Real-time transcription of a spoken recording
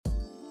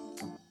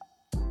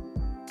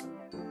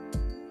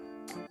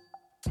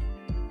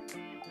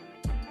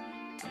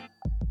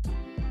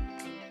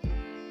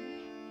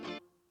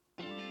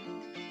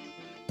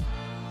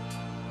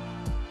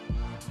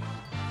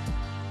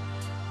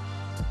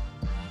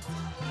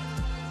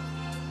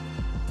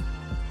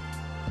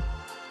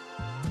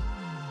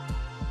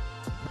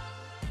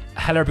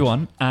Hello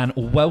everyone and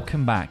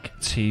welcome back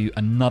to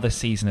another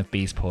season of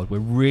Bees Pod. We're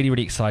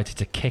really excited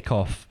to kick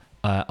off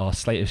our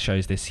slate of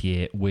shows this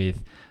year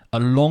with a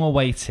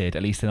long-awaited,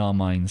 at least in our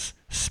minds,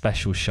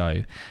 special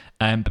show.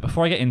 But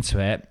before I get into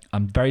it,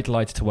 I'm very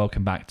delighted to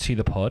welcome back to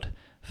the pod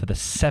for the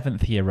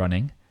 7th year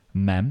running,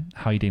 Mem.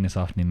 How are you doing this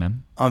afternoon,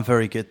 Mem? I'm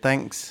very good,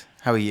 thanks.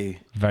 How are you?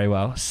 Very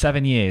well.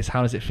 7 years.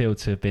 How does it feel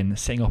to have been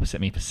sitting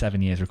opposite me for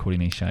 7 years recording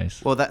these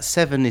shows? Well, that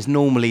 7 is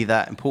normally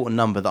that important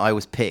number that I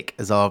always pick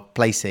as our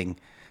placing.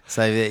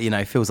 So,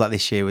 it feels like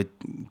this year we're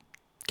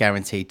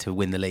guaranteed to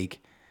win the league.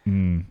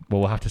 Well,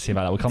 we'll have to see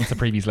about that. We'll come to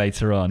previews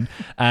later on.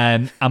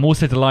 I'm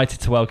also delighted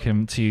to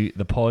welcome to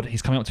the pod.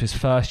 He's coming up to his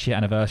first year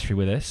anniversary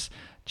with us,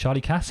 Charlie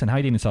Casson. How are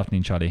you doing this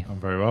afternoon, Charlie? I'm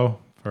very well.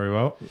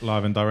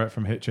 Live and direct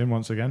from Hitchin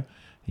once again.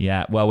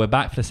 Yeah, well, we're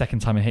back for the second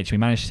time in Hitchin. We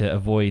managed to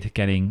avoid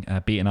getting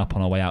beaten up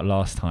on our way out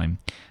last time.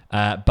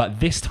 But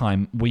this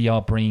time, we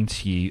are bringing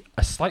to you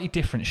a slightly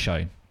different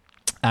show.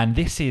 And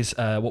this is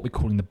what we're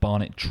calling the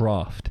Barnet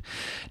Draft.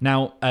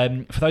 Now,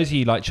 for those of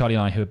you like Charlie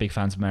and I who are big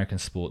fans of American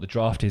sport, the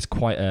draft is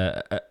quite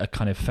a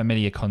kind of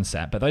familiar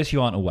concept. But those who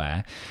aren't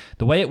aware,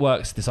 the way it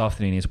works this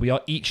afternoon is we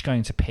are each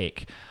going to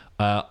pick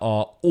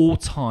our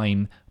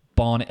all-time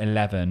Barnet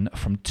 11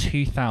 from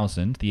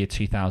 2000, the year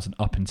 2000,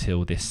 up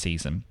until this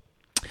season.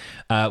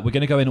 We're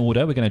going to go in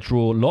order. We're going to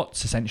draw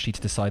lots, essentially,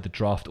 to decide the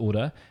draft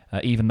order.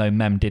 Even though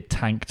Mem did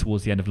tank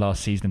towards the end of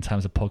last season in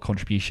terms of pod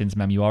contributions,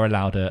 Mem, you are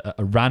allowed a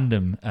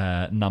random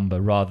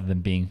number rather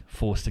than being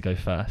forced to go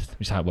first,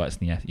 which is how it works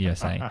in the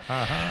USA.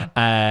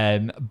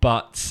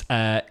 But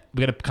we're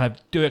going to kind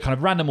of do a kind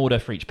of random order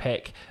for each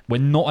pick.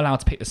 We're not allowed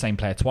to pick the same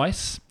player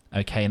twice.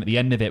 Okay, and at the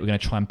end of it, we're going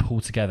to try and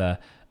pull together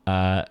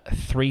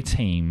 3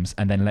 teams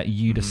and then let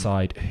you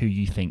decide who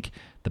you think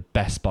the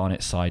best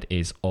Barnet side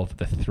is of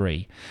the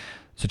 3.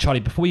 So, Charlie,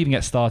 before we even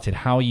get started,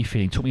 how are you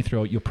feeling? Talk me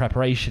through your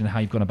preparation and how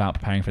you've gone about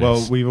preparing for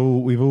this.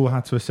 Well, we've all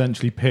had to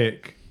essentially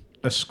pick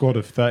a squad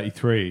of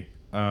 33,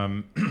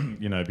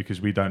 because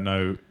we don't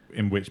know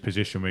in which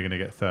position we're going to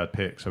get third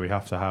pick. So we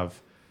have to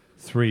have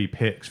 3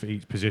 picks for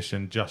each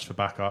position just for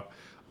backup.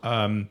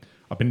 I've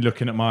been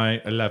looking at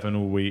my 11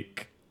 all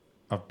week.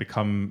 I've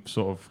become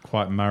sort of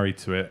quite married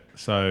to it.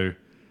 So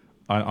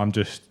I'm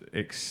just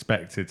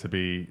expected to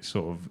be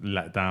sort of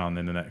let down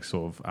in the next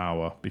sort of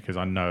hour because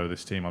I know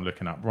this team I'm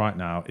looking at right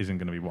now isn't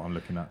going to be what I'm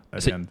looking at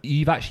the end.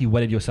 You've actually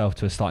wedded yourself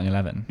to a starting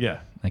 11? Yeah.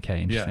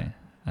 Okay, interesting.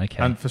 Yeah.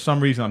 Okay. And for some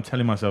reason I'm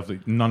telling myself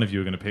that none of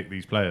you are going to pick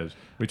these players,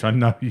 which I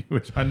know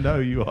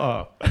you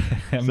are.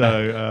 So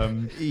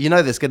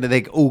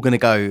they're all going to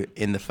go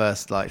in the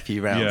first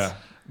few rounds.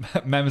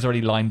 Yeah. Mem has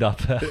already lined up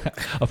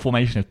a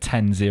formation of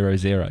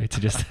 10-0-0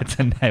 to just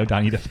to nail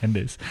down your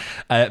defenders.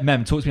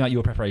 Mem, talk to me about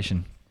your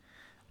preparation.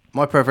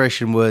 My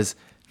preparation was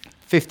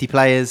 50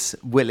 players,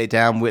 whittle it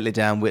down,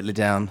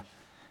 and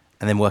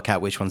then work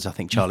out which ones I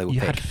think Charlie will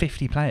pick. You had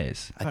 50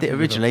 players? I did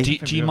originally.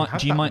 Do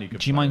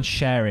you mind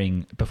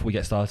sharing, before we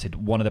get started,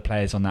 one of the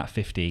players on that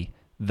 50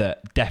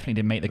 that definitely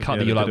didn't make the cut,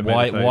 that you're like,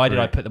 why did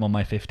I put them on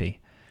my 50?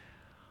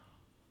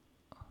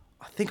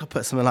 I think I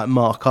put something like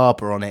Mark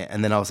Harbour on it,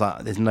 and then I was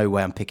like, there's no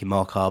way I'm picking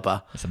Mark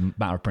Harbour. It's a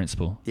matter of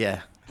principle.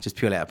 Yeah, just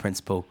purely out of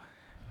principle.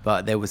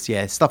 But there was,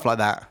 stuff like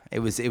that. It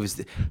was.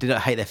 Did I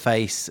hate their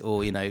face,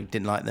 or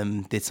didn't like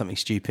them? Did something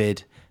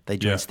stupid? They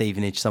joined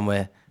Stevenage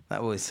somewhere.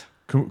 That was.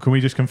 Can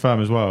we just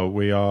confirm as well?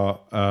 We are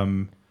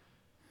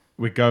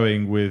we're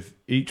going with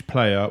each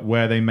player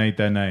where they made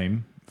their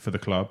name for the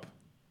club.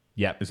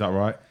 Yep. Is that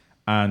right?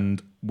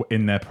 And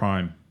in their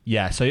prime.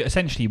 Yeah. So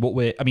essentially,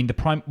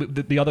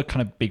 the other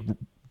kind of big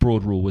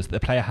broad rule was that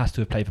the player has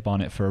to have played for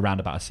Barnet for around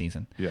about a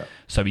season. Yeah.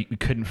 So we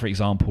couldn't, for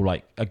example,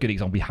 like a good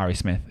example would be Harry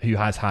Smith, who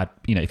has had,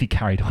 if he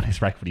carried on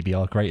his record, he'd be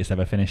our greatest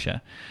ever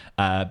finisher.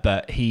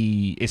 But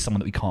he is someone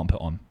that we can't put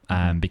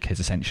on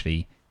because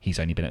essentially he's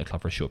only been at the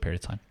club for a short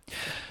period of time.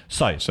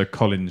 So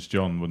Collins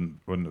John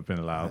wouldn't have been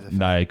allowed.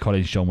 No,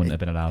 Collins John wouldn't have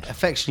been allowed.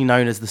 Affectionately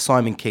known as the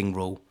Simon King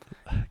rule.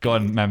 Go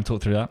on, Mem,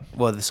 talk through that.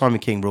 Well, the Simon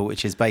King rule,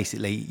 which is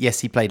basically, yes,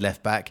 he played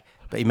left back,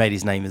 but he made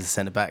his name as a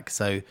centre back.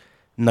 So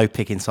no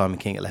picking Simon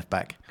King at left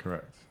back.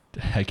 Correct.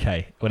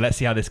 Okay, well, let's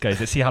see how this goes.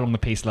 Let's see how long the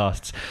piece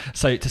lasts.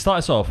 So to start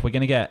us off, we're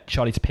going to get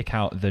Charlie to pick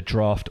out the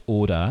draft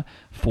order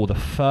for the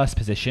first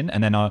position,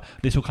 and then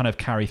this will kind of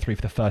carry through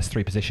for the first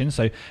 3 positions.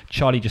 So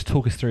Charlie, just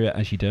talk us through it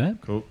as you do it.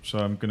 Cool. So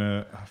I'm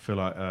gonna feel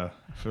like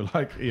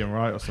Iain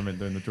Wright or something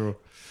doing the draw.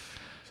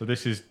 So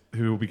this is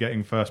who will be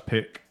getting first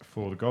pick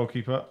for the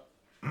goalkeeper.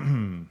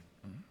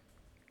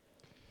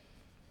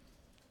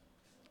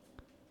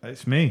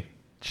 It's me.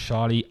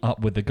 Charlie up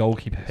with the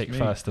goalkeeper pick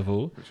first of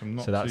all.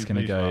 So that's going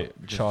to go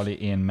Charlie,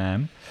 Iain,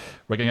 Mem.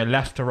 We're going to go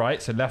left to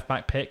right. So left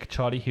back pick.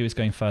 Charlie, who is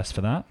going first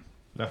for that?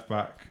 Left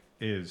back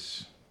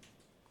is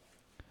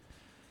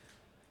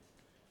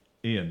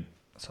Iain.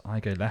 So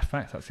I go left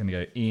back. That's going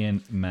to go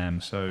Iain,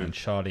 Mem, and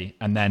Charlie.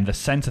 And then the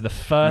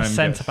first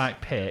centre back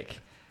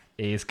pick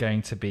is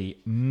going to be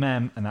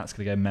Mem, and that's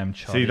going to go Mem,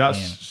 Charlie,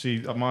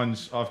 Iain.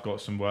 I've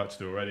got some work to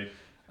do already.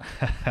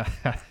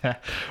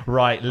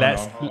 Right,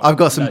 I've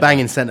got some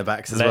banging centre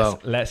backs as well.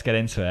 Let's get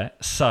into it.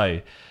 So,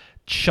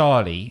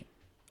 Charlie,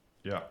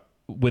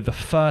 with the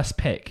first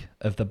pick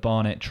of the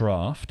Barnet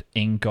draft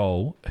in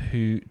goal,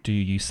 who do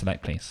you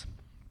select, please?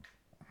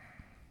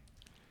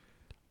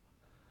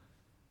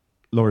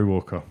 Laurie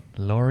Walker.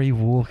 Laurie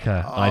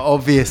Walker.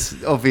 Obvious.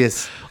 I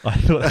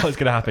thought that was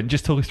going to happen.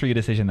 Just talk us through your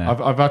decision there.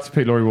 I've had to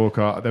pick Laurie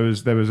Walker.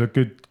 There was a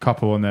good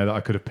couple on there that I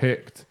could have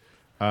picked,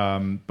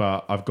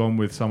 but I've gone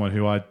with someone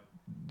who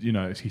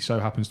he so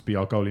happens to be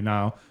our goalie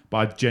now, but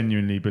I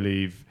genuinely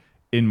believe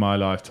in my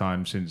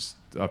lifetime, since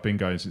I've been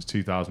going since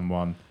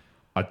 2001,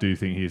 I do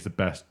think he is the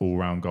best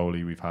all-round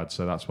goalie we've had.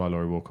 So that's why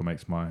Laurie Walker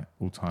makes my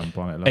all-time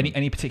Barnet 11.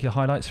 Any particular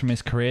highlights from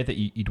his career that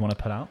you'd want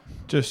to put out?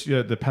 Just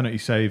the penalty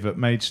save at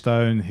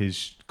Maidstone,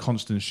 his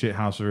constant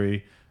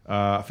shithousery.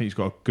 I think he's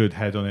got a good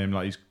head on him.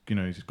 Like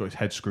he's got his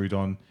head screwed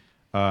on.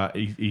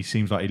 He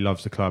seems like he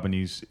loves the club, and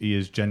he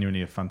is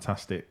genuinely a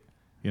fantastic,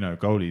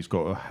 goalie. He's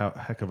got a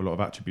heck of a lot of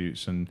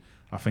attributes, and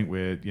I think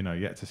we're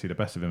yet to see the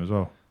best of him as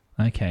well.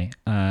 Okay.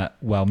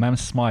 Well,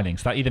 Mem's smiling,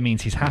 so that either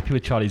means he's happy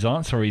with Charlie's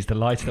answer or he's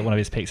delighted that one of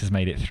his picks has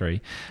made it through.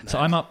 Nice. So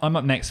I'm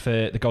up next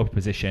for the goalkeeper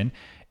position.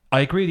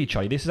 I agree with you,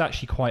 Charlie. This is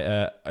actually quite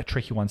a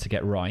tricky one to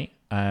get right.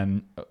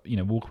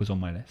 Walker was on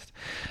my list,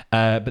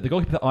 but the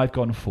goalkeeper that I've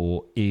gone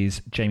for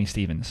is Jamie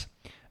Stevens.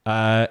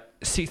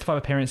 65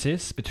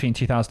 appearances between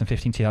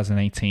 2015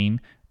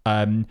 2018.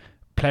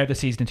 Player of the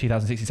season in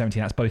 2016-17.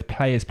 That's both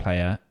players'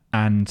 player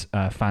and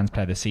fans'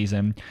 player of the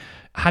season.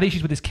 Had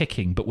issues with his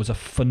kicking, but was a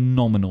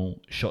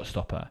phenomenal shot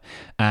stopper.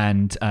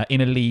 And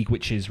in a league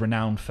which is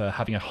renowned for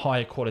having a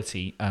higher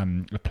quality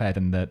player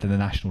than the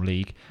National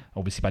League,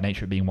 obviously by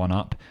nature of being one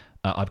up,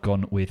 I've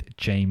gone with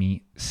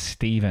Jamie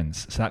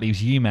Stevens. So that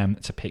leaves you, Mem,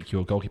 to pick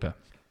your goalkeeper.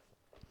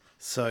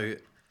 So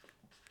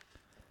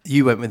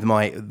you went with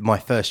my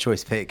first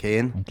choice pick,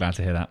 Ian. I'm glad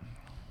to hear that.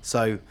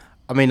 So,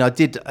 I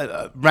did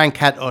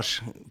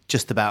Rankadosh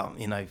just about,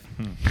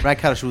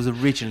 Rankadosh was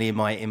originally in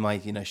my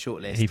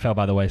shortlist. He fell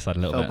by the wayside a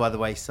little bit. Fell by the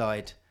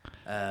wayside.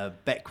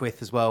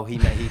 Beckwith as well. He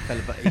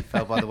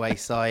fell by the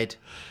wayside.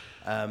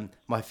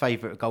 My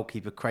favourite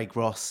goalkeeper, Craig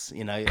Ross.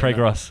 Craig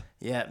Ross.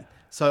 Yeah.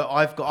 So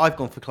I've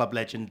gone for club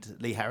legend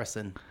Lee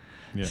Harrison.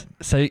 Yeah.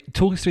 So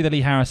talk us through the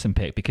Lee Harrison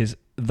pick, because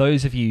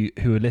those of you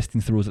who are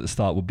listening to the rules at the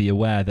start will be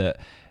aware that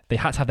they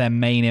had to have their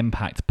main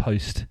impact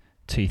post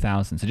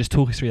 2000. So just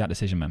talk us through that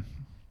decision, man.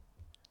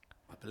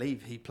 I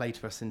believe he played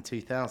for us in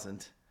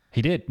 2000.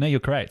 He did. No, you're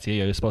correct.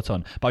 Yeah, you're spot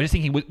on. But I was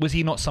just thinking, was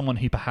he not someone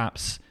who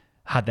perhaps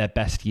had their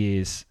best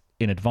years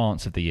in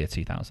advance of the year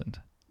 2000?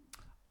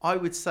 I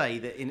would say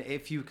that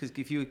if you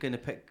were going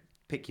to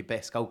pick your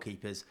best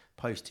goalkeepers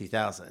post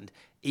 2000,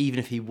 even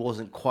if he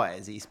wasn't quite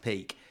at his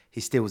peak, he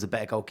still was a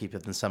better goalkeeper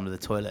than some of the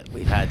toilet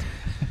we've had.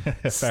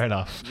 Fair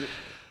enough.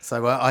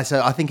 So I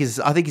think he's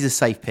a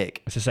safe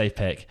pick. It's a safe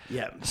pick.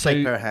 Yeah,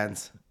 safe pair of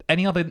hands.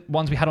 Any other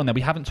ones we had on there?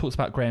 We haven't talked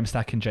about Graham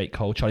Stack and Jake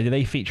Cole. Charlie, did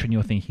they feature in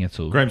your thinking at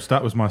all? Graham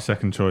Stack was my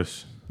second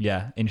choice.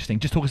 Yeah, interesting.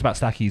 Just talk us about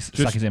Stacky's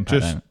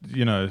impact.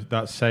 Just,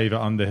 that save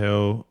at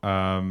Underhill,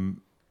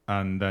 and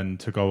then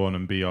to go on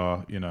and be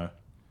our,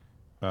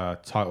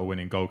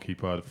 title-winning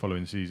goalkeeper the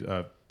following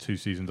season, 2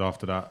 seasons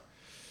after that.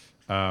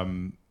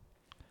 And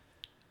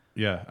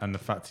the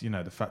fact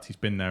he's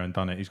been there and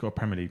done it. He's got a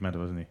Premier League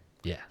medal, hasn't he?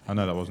 Yeah, I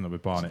know that wasn't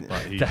with Barnet,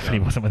 but he definitely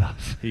wasn't with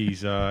us.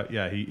 He's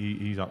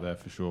he's up there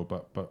for sure.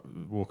 But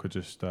Walker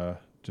just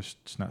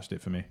snatched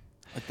it for me.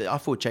 I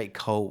thought Jake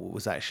Cole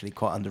was actually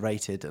quite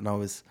underrated, and I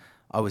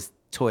was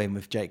toying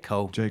with Jake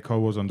Cole. Jake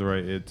Cole was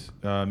underrated.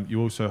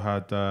 You also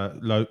had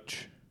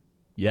Loach.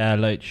 Yeah,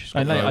 Loach.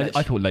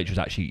 I thought Loach was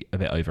actually a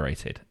bit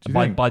overrated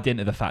by dint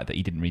of the fact that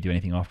he didn't really do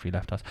anything after he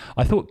left us.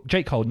 I thought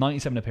Jake Cole,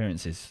 97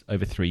 appearances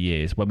over 3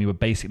 years, when we were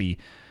basically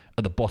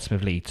at the bottom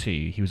of League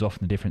Two, he was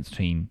often the difference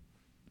between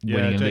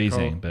winning and Jake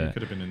losing. Cole, but he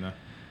could have been in there.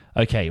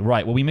 Okay,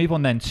 right. Well, we move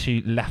on then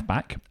to left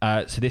back.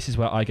 So this is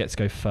where I get to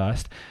go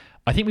first.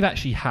 I think we've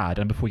actually had,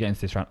 and before we get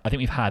into this round, I think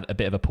we've had a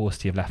bit of a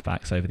paucity of left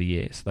backs over the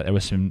years. Like there were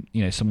some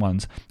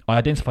ones. I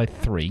identified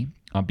 3.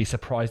 I'd be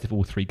surprised if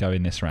all 3 go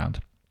in this round.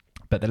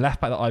 But the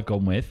left back that I've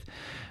gone with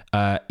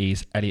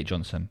is Elliot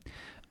Johnson.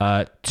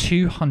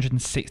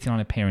 269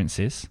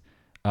 appearances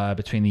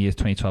between the years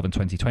 2012 and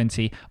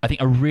 2020. I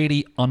think a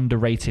really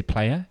underrated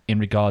player in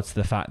regards to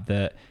the fact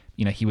that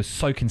he was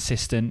so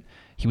consistent.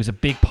 He was a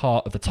big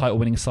part of the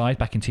title-winning side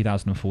back in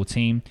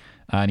 2014,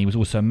 and he was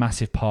also a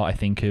massive part, I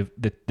think, of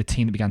the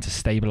team that began to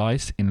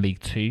stabilise in League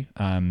Two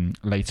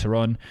later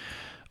on.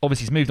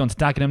 Obviously, he's moved on to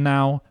Dagenham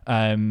now,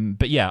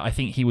 but yeah, I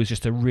think he was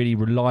just a really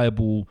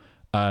reliable,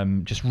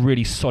 just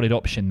really solid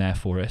option there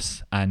for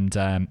us. And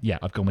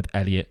I've gone with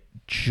Elliot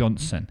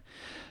Johnson.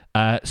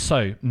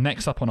 So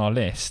next up on our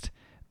list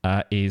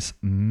is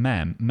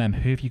Mem. Mem,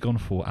 who have you gone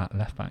for at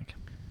left back?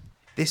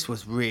 This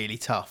was really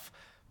tough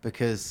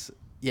because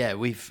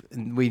we've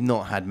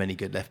not had many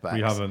good left backs.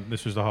 We haven't.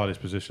 This was the hardest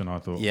position, I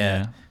thought.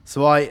 Yeah.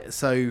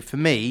 So for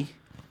me,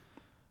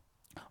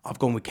 I've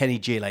gone with Kenny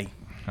Gillet.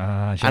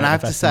 And I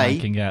have to say,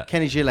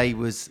 Kenny Gillet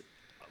was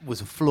a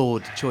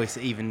flawed choice.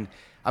 Even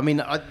at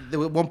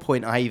one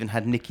point I even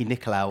had Nicky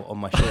Nicolau on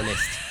my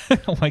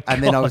shortlist. Oh my God.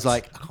 And then I was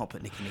like, I can't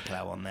put Nicky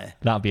Nicolau on there.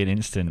 That'd be an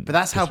instant. But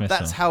that's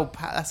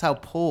how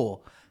poor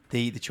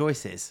the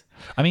choices.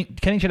 I mean,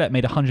 Kenny Gillette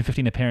made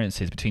 115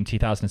 appearances between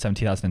 2007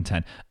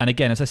 2010, and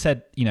again, as I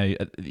said,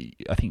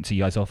 I think to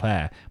you guys off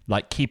air,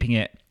 like keeping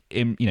it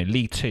in,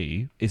 League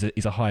Two is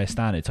a higher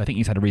standard. So I think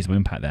he's had a reasonable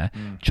impact there.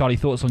 Charlie,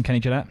 thoughts on Kenny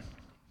Gillette?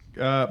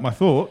 My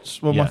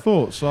thoughts. Well, my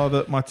thoughts are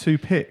that my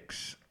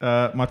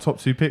my top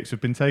two picks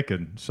have been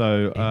taken,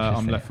 so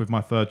I'm left with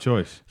my third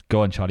choice.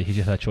 Go on, Charlie. Who's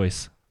your third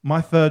choice?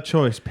 My third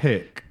choice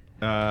pick,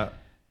 who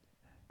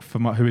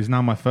is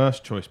now my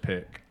first choice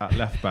pick at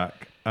left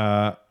back.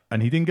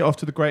 And he didn't get off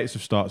to the greatest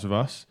of starts with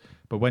us,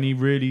 but when he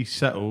really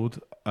settled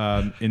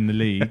in the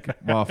league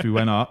after we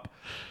went up,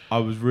 I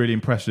was really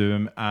impressed with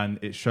him, and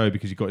it showed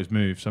because he got his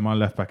move. So my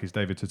left back is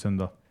David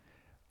Tatunda.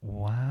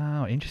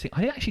 Wow, interesting.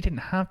 I actually didn't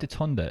have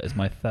Tatunda as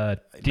my third.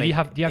 Do you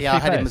have? Yeah, I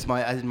had him as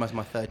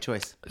my third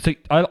choice. So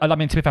I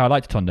mean, to be fair, I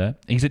like Tatunda.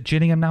 He's at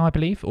Gillingham now, I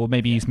believe, or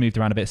maybe he's moved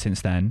around a bit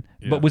since then.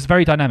 Yeah. But was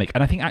very dynamic,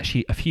 and I think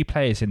actually a few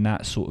players in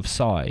that sort of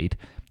side,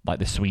 like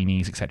the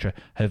Sweeneys, etc.,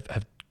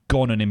 have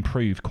gone and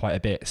improved quite a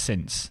bit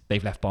since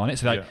they've left Barnet.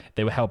 So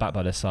they were held back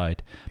by their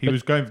side. He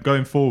was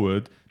going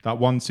forward that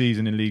one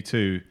season in League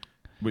Two,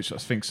 which I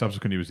think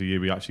subsequently was the year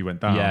we actually went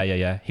down.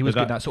 Yeah. He was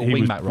good in that sort of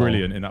wing back role.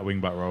 Brilliant in that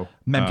wing back role.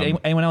 Did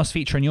anyone else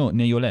feature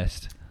near your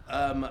list?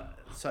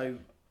 So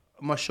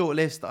my short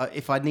list,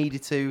 if I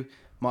needed to,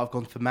 might have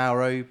gone for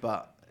Mauro,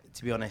 but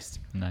to be honest,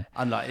 no.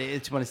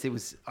 To be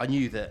honest, I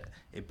knew that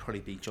it'd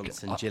probably be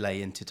Johnson,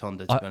 Gillet, and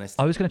Tatunda. To be honest,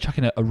 I was going to chuck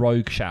in a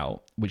rogue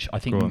shout, which I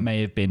think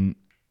may have been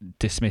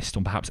dismissed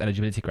on perhaps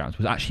eligibility grounds,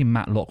 was actually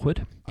Matt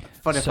Lockwood.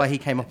 Funny why he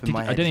came up in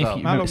my head. I don't know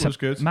if Matt Lockwood was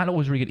good. Matt Lockwood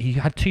was really good. He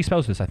had 2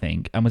 spells with us, I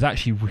think, and was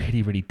actually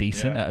really, really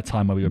decent at a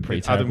time where we were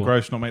pretty terrible. Adam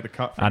Gross not make the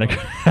cut. Adam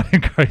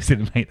Gross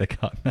didn't make the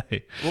cut. No.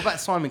 What about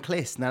Simon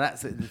Cliss? Now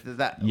that's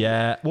that.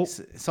 Yeah. Well,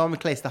 Simon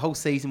Cliss, the whole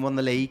season won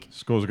the league.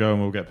 Scores a goal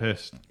and we'll get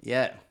pissed.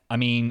 Yeah. I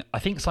mean, I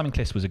think Simon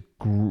Cliss was a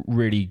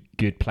really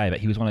good player,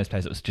 but he was one of those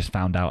players that was just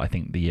found out, I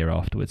think, the year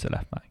afterwards at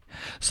left back.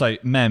 So,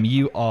 Mem,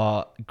 you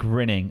are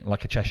grinning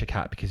like a Cheshire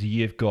cat because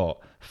you've got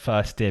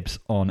first dibs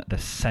on the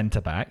centre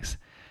backs.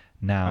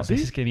 Now,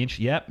 this is going to be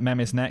interesting. Yep, Mem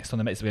is next on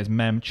the mix. There's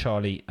Mem,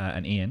 Charlie,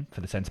 and Iain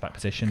for the centre back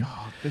position.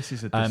 God, this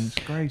is a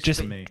disgrace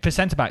for me. For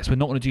centre backs, we're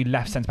not going to do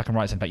left centre back and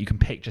right centre back. You can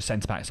pick just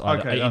centre backs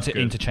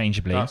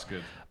interchangeably. That's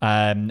good.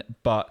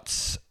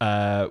 But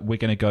we're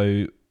going to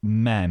go.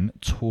 Mem,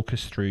 talk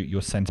us through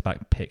your centre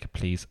back pick,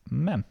 please,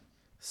 Mem.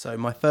 So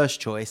my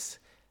first choice,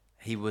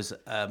 he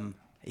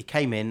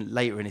came in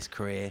later in his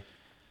career,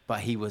 but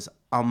he was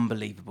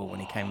unbelievable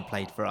when he came and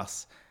played for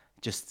us.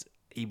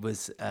 He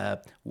was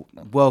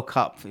World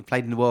Cup. He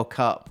played in the World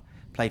Cup.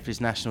 Played for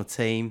his national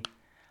team.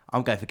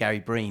 I'm going for Gary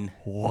Breen.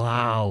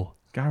 Wow.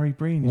 Gary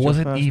Breen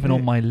wasn't even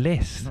on my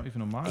list. Not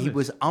even on my list. He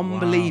was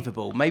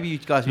unbelievable. Wow. Maybe you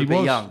guys were a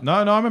bit young. No,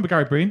 I remember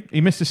Gary Breen.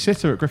 He missed a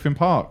sitter at Griffin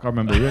Park. I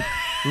remember.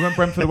 We went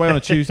Brentford away on a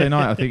Tuesday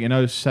night, I think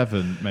in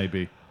 07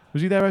 maybe.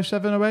 Was he there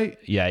 07, 08?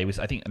 Yeah, he was.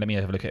 I think, let me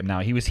have a look at him now.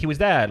 He was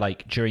there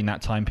like during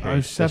that time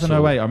period. 07,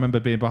 08, I remember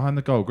being behind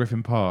the goal,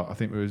 Griffin Park. I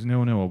think it was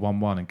 0-0 or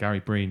 1-1 and Gary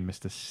Breen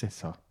missed a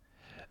sitter.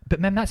 But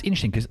Mem, that's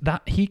interesting because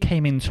he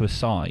came into a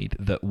side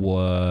that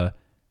were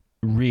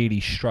really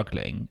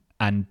struggling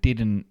and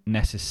didn't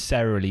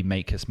necessarily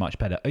make us much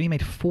better. Only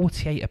made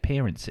 48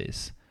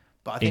 appearances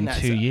in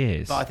 2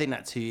 years. But I think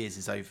that 2 years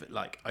is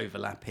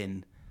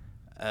overlapping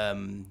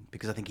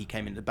because I think he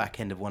came in the back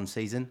end of one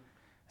season.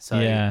 So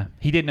yeah,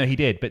 he did. No, he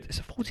did. But it's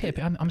a 48.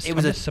 It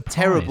was a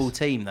terrible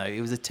team, though. It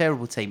was a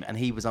terrible team, and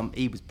he was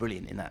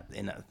brilliant in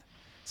that.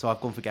 So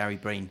I've gone for Gary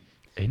Breen.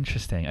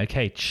 Interesting.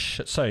 Okay,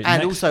 so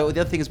and also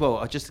the other thing as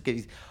well.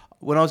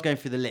 When I was going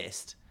through the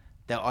list,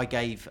 that I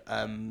gave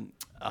a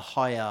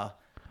higher.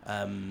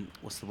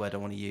 What's the word I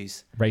want to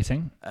use?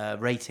 Rating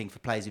for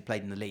players who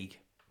played in the league.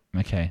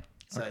 Okay.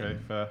 So, okay,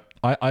 fair.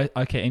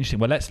 Okay, interesting.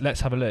 Well,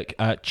 let's have a look.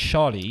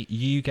 Charlie,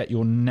 you get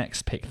your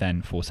next pick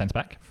then for centre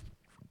back.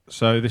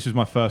 So this is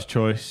my first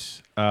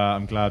choice.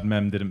 I'm glad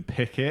Mem didn't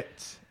pick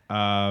it.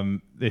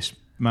 This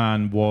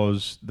man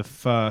was the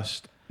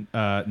first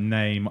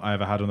name I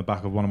ever had on the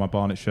back of one of my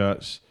Barnet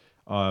shirts.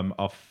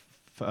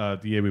 The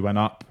year we went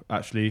up,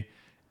 actually,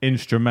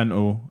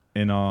 instrumental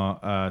in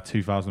our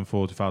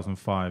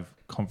 2004-2005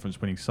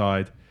 conference-winning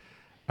side,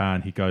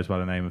 and he goes by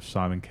the name of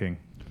Simon King.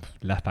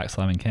 Left back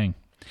Simon King.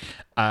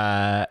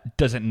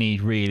 Doesn't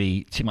need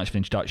really too much of an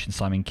introduction.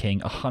 Simon King,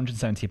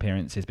 170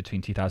 appearances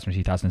between 2000 and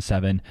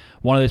 2007.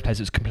 One of those players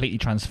that's completely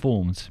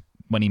transformed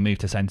when he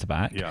moved to centre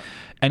back. Yeah.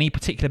 Any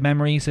particular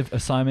memories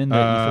of Simon that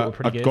you thought were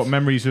pretty good? I've got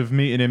memories of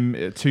meeting him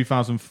in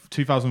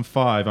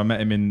 2005. I met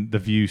him in the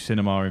View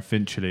Cinema in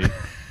Finchley. Do you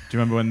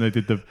remember when they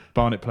did the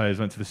Barnet players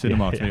went to the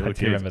cinema to meet all the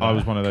kids? I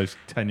was one of those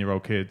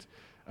 10-year-old kids,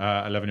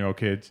 11-year-old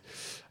kids.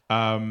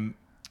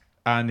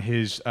 And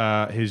his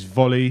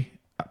volley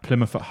at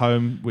Plymouth at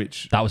home,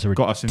 which got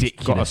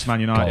us Man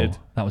United. Goal.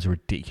 That was a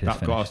ridiculous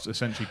finish.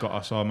 Essentially got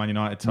us our Man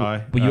United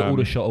tie. Were you all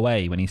the shot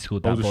away when he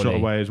scored that volley? All the shot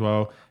away as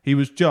well. He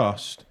was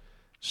just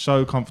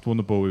so comfortable on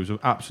the ball. He was an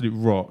absolute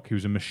rock. He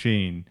was a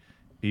machine.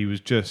 He was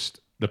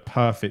just the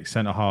perfect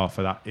centre half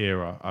for that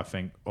era, I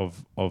think,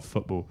 of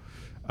football.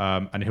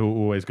 And he'll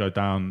always go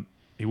down.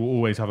 He will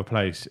always have a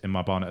place in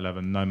my Barnet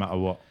 11, no matter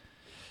what.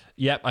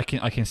 Yep, I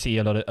can see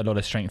a lot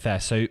of strength there.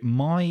 So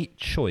my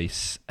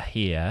choice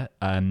here,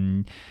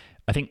 I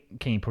think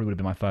King probably would have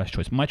been my first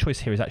choice. My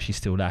choice here is actually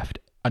still left.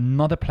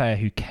 Another player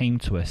who came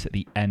to us at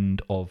the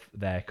end of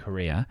their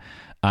career,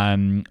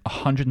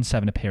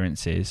 107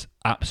 appearances,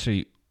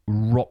 absolute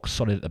rock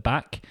solid at the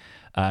back,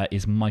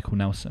 is Michael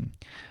Nelson.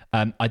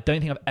 I don't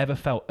think I've ever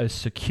felt as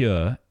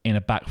secure in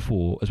a back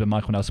four as when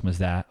Michael Nelson was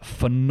there.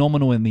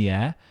 Phenomenal in the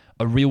air,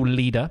 a real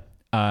leader,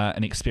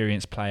 an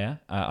experienced player,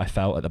 I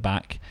felt at the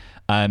back.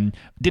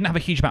 Didn't have a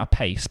huge amount of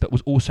pace, but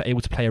was also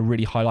able to play a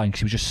really high line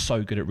because he was just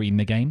so good at reading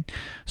the game.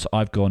 So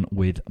I've gone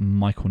with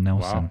Michael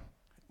Nelson.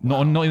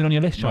 Wow. Not even on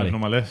your list, Charlie? Not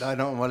on my list. No,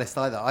 not on my list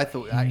either. I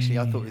thought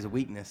it was a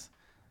weakness.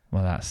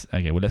 Well, that's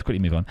okay. Well, let's quickly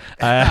move on.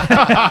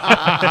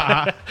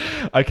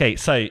 Okay,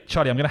 so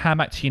Charlie, I'm going to hand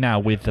back to you now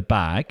with the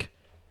bag.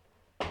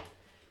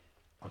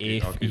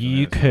 If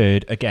you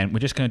could, again, we're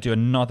just going to do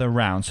another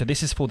round. So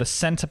this is for the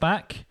centre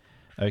back,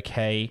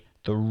 okay,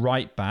 the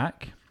right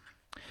back,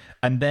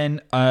 and then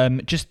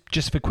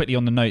just for quickly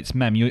on the notes,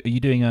 Mem, are you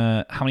doing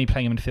how many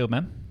playing in midfield,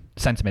 Mem?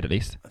 Centre mid at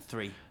least.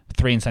 3.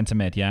 3 in centre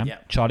mid, yeah. Yeah.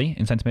 Charlie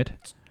in centre mid.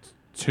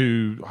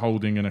 2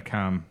 holding and a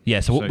cam.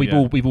 Yeah, so we've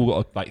all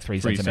got like 3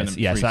 centre mids.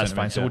 Yeah, so that's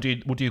fine. So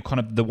we'll do kind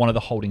of one of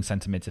the holding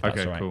centre mids if that's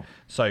all right. Cool.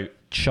 So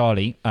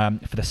Charlie,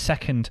 for the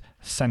second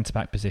centre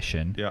back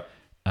position,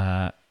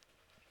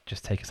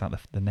 just take us out.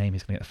 The name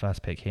is going to get the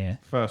first pick here.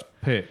 First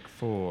pick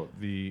for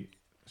the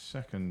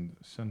second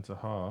centre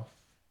half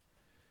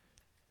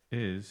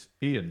is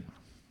Iain.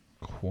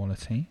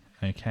 Quality.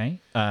 Okay.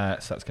 So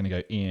that's going to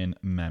go Iain,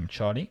 Mem,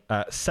 Charlie.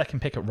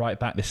 Second pick at right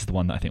back. This is the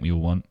one that I think we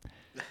all want.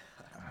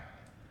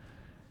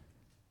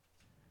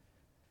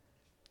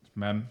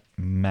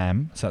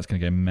 Mem. So that's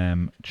going to go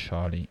Mem,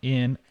 Charlie,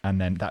 Iain.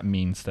 And then that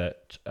means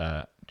that,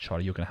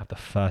 Charlie, you're going to have the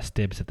first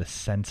dibs of the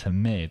centre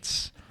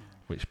mids,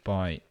 which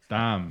by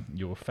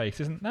your face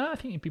isn't... No, I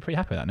think you'd be pretty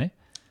happy with that, no?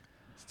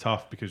 It's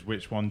tough because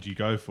which one do you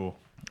go for?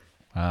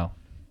 Wow.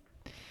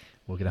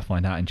 We're going to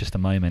find out in just a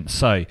moment.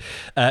 So,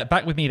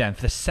 back with me then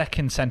for the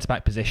second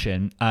centre-back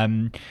position.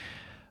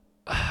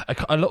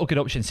 A lot of good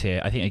options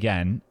here, I think,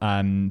 again.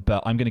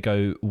 But I'm going to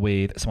go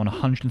with someone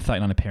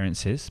 139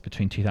 appearances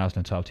between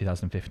 2012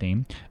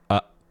 2015.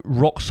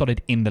 Rock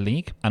solid in the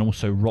league and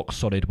also rock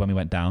solid when we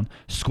went down.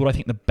 Scored, I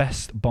think, the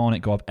best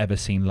Barnet goal I've ever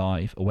seen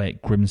live away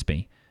at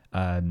Grimsby.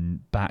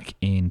 Back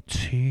in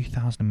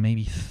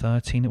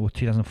 2013 or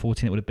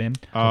 2014 it would have been.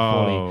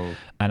 And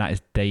that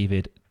is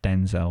David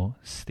Denzel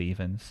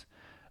Stevens.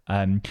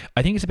 I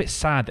think it's a bit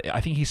sad.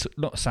 I think he's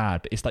not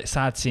sad, but it's like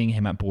sad seeing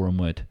him at Boreham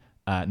Wood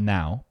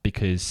now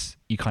because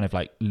you kind of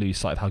like lose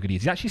sight of how good he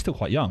is. He's actually still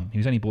quite young. He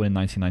was only born in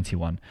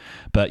 1991.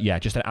 But yeah,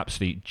 just an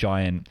absolute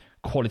giant,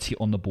 quality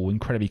on the ball,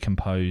 incredibly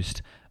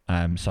composed.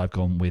 So I've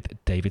gone with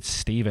David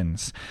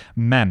Stevens.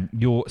 Mem,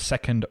 your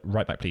second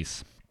right back,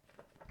 please.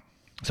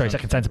 Sorry,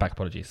 second centre-back,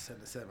 apologies.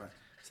 So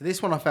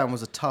this one I found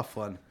was a tough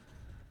one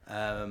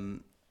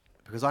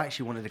because I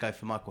actually wanted to go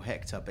for Michael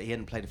Hector, but he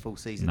hadn't played a full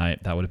season. No,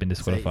 that would have been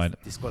disqualified.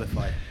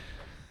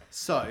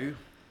 So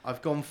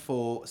I've gone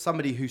for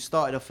somebody who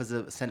started off as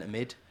a centre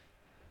mid,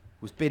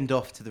 was binned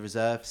off to the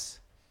reserves,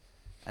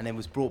 and then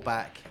was brought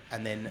back,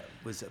 and then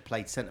was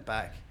played centre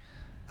back,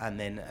 and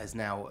then is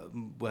now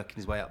working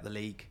his way up the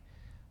league,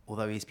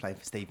 although he's playing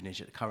for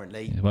Stevenage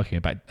currently. He's working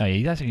back. Oh,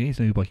 yeah, he's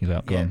working his way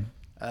up. Go on.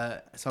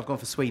 So I've gone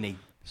for Sweeney.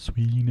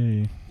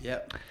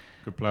 Yep.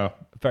 Good player.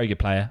 Very good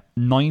player.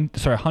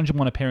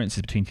 101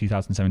 appearances between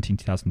 2017 and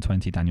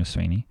 2020, Daniel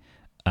Sweeney.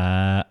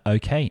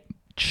 Okay.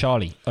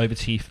 Charlie, over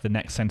to you for the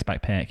next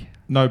centre-back pick.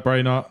 No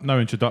brainer, no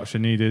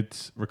introduction needed.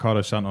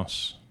 Ricardo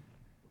Santos.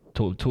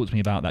 Talk to me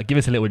about that. Give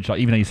us a little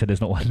introduction, even though you said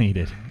there's not one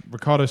needed.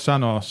 Ricardo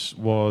Santos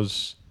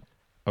was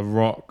a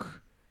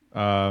rock,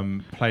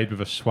 played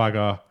with a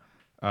swagger,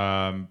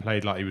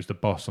 played like he was the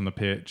boss on the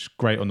pitch,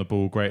 great on the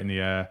ball, great in the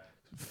air,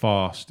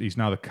 fast. He's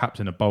now the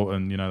captain of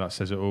Bolton. You know, that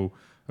says it all.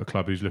 A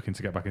club who's looking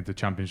to get back into the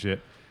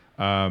Championship.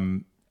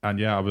 And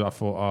yeah, I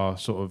thought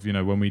sort of, you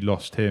know, when we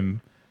lost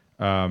him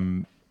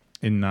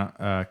in that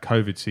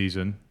COVID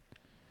season,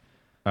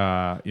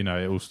 you know,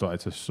 it all started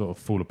to sort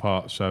of fall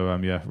apart. So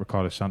yeah,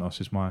 Ricardo Santos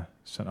is my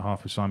centre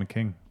half with Simon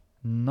King.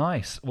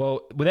 Nice.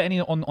 Well, were there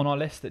any on our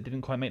list that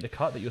didn't quite make the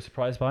cut that you're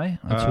surprised by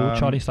at all?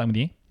 Charlie, starting with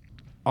you.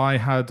 I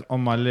had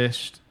on my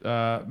list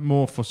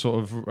more for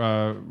sort of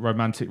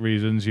romantic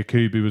reasons.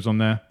 Yakubu was on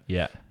there.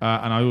 Yeah.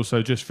 And I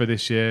also, just for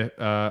this year,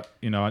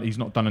 you know, he's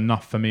not done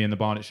enough for me in the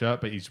Barnet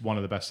shirt, but he's one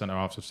of the best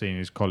centre-halves I've seen.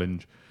 He's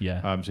Collins.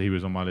 Yeah. So he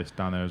was on my list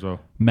down there as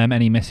well. Mem,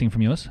 any missing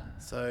from yours?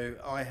 So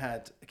I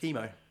had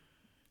Chemo.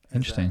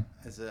 Interesting.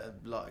 Because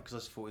I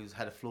just thought he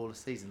had a flawless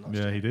season last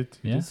year. year. He did.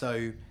 Yeah.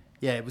 So,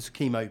 yeah, it was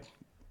Chemo.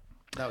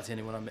 That was the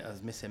only one I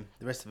was missing.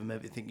 The rest of them,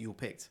 I think you all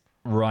picked.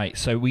 Right,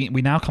 so we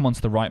now come on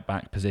to the right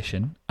back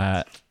position.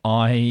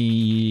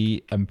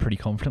 I am pretty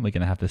confident we're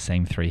going to have the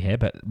same 3 here,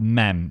 but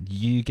Mem,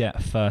 you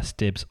get first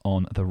dibs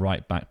on the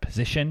right back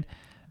position.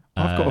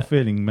 I've got a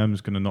feeling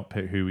Mem's going to not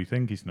pick who we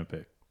think he's going to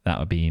pick. That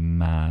would be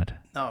mad.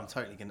 No, I'm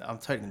totally going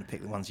to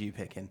pick the ones you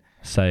picking.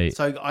 So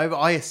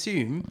I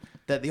assume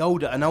that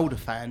an older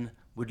fan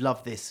would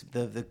love this.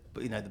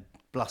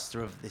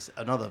 bluster of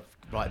another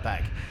right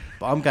back.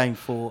 But I'm going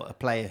for a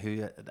player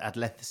who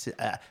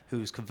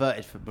was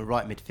converted from a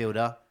right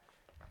midfielder.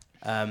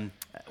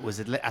 Was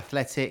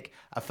athletic.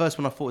 At first,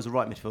 when I thought it was a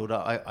right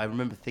midfielder, I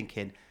remember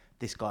thinking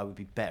this guy would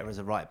be better as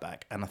a right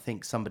back. And I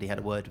think somebody had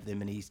a word with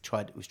him, and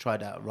was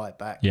tried out at right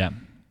back. Yeah,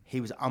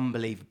 he was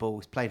unbelievable.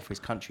 He's playing for his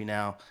country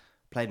now.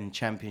 Played in the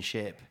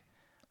Championship.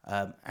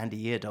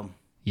 Andy Iain.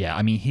 Yeah,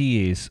 I mean,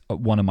 he is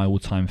one of my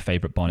all-time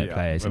favourite Barnet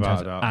players in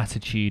terms of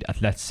attitude,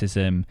 athleticism.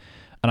 And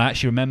I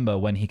actually remember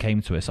when he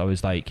came to us, I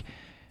was like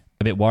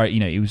a bit worried. You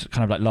know, it was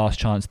kind of like last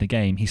chance in the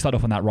game. He started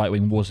off on that right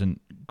wing,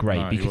 wasn't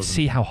great, but you could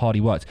see how hard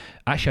he worked.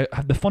 Actually,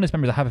 the fondest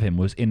memories I have of him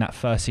was in that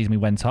first season we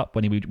went up,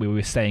 when we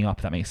were staying up,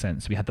 if that makes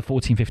sense. We had the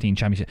 14-15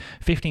 Championship.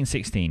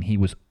 15-16, he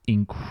was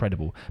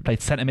incredible.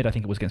 Played centre mid, I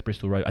think it was against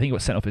Bristol Rovers. I think he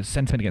got sent off as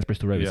centre mid against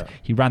Bristol Rovers. Yeah.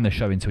 He ran the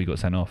show until he got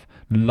sent off.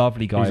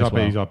 Lovely guy as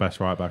well. He's our best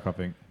right back, I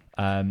think.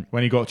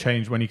 When he got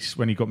changed, when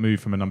he got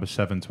moved from a number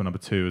 7 to a number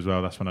 2 as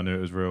well, that's when I knew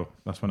it was real.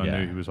 That's when I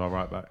knew he was our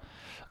right back.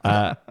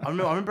 I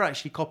remember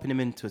actually copying him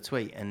into a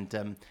tweet,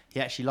 and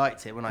he actually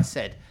liked it when I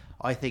said,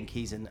 I think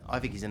he's an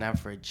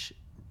average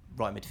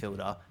right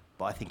midfielder,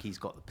 but I think he's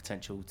got the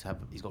potential to have.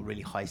 He's got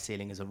really high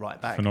ceiling as a right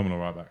back. Phenomenal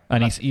right back.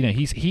 And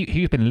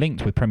he's been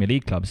linked with Premier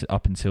League clubs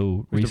up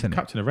until recently.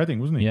 Captain of Reading,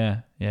 wasn't he?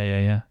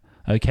 Yeah.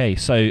 Okay,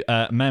 so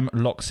Mem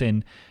locks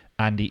in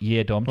Andy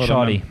Iain. Well,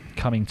 Charlie,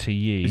 coming to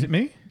you. Is it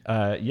me?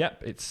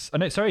 Yep.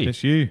 Sorry.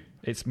 It's you.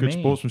 It's good me.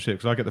 Sportsmanship,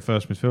 because I get the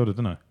first midfielder,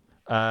 don't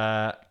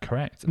I?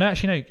 Correct. No,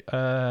 actually,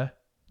 no.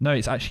 No,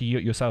 it's actually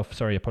yourself.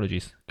 Sorry,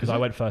 apologies. Because I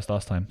went first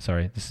last time.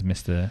 Sorry, this is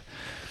Mr.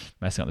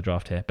 messing up the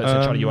draft here. But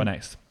so Charlie, you are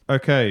next.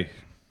 Okay.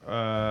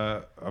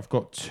 I've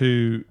got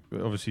 2.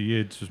 Obviously,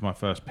 Yids was my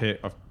first pick.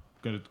 I've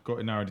got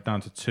it narrowed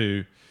down to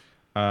 2.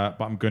 But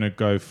I'm going to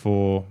go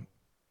for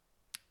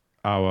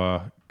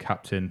our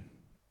captain,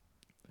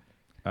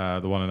 the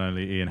one and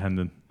only Iain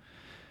Hendon.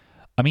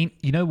 I mean,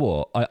 you know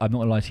what? I'm not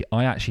going to lie to you.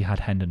 I actually had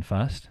Hendon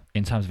first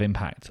in terms of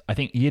impact. I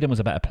think Iain was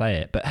a better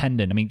player, but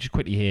Hendon, I mean, just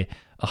quickly here,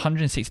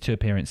 162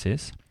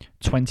 appearances,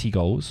 20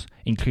 goals,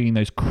 including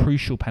those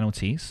crucial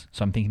penalties.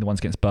 So I'm thinking the ones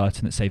against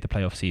Burton that saved the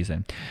playoff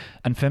season.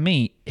 And for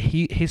me,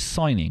 his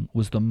signing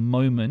was the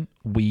moment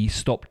we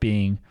stopped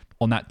being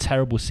on that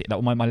terrible...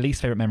 my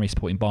least favourite memory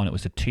supporting Barnet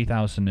was the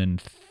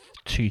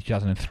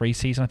 2003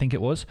 season, I think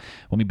it was,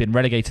 when we'd been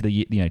relegated 2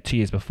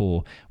 years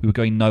before. We were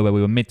going nowhere.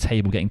 We were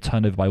mid-table, getting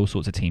turned over by all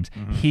sorts of teams.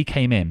 Mm-hmm. He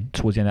came in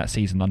towards the end of that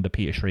season under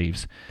Peter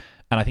Shreves,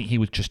 and I think he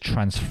was just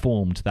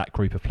transformed that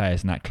group of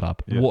players in that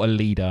club. Yeah. What a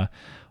leader.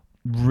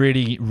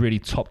 Really, really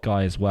top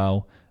guy as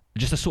well.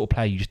 Just a sort of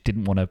player you just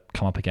didn't want to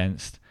come up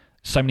against.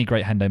 So many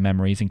great Hendo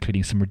memories,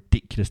 including some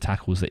ridiculous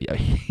tackles.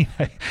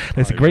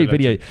 There's a great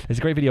video. There's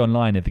a great video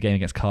online of the game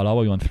against Carlisle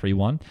where we won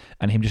 3-1,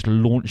 and him just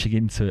launching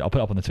into. I'll put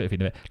it up on the Twitter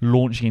feed.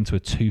 Launching into a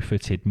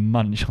 2-footed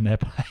munch on their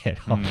player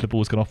after the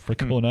ball's gone off for a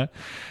corner.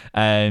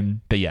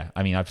 But yeah,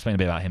 I mean, I've spoken a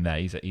bit about him there.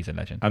 He's a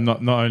legend. And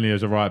not only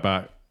as a right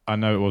back, I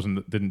know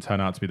didn't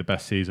turn out to be the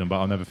best season, but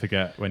I'll never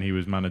forget when he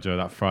was manager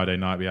that Friday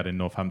night we had in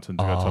Northampton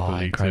to go top of the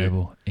League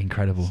Two.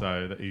 Incredible.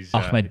 So that he's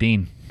Ahmed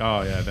Dean.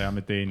 Oh yeah,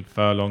 Ahmed Dean,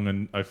 Furlong,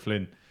 and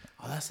O'Flynn.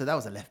 Oh, that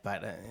was a left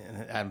back,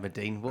 Ahmed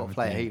Dean. What a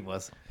player he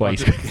was. Well,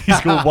 he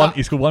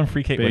scored one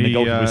free kick when the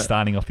goalkeeper was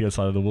standing off the other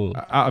side of the wall.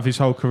 Out of his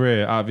whole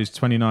career, out of his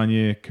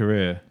 19-year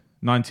career,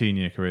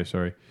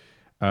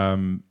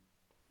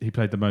 he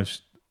played the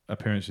most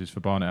appearances for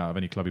Barnet out of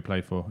any club he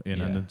played for, Iain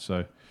Hendon.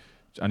 So,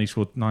 and he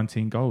scored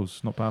 19 goals.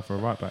 Not bad for a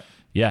right back.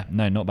 Yeah,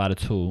 no, not bad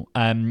at all.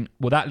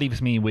 Well, that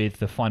leaves me with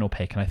the final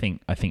pick, and I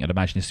think I'd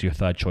imagine this is your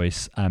third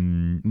choice.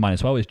 Mine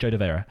as well is Joe De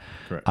Vera.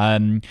 Correct.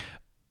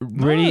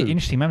 Really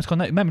interesting. Mem's gone.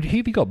 Mem, who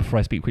have you got before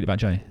I speak quickly about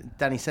Joe?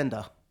 Danny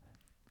Sender.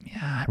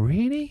 Yeah,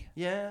 really?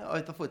 Yeah,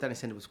 I thought Danny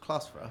Sender was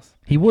class for us.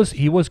 He was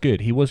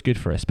good. He was good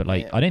for us, but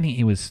I don't think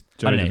he was.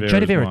 Joe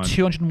De Vera,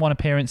 201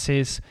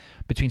 appearances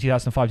between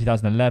 2005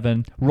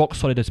 2011. Rock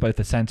solid as both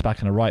a centre back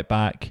and a right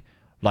back.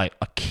 Like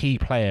a key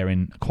player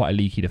in quite a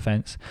leaky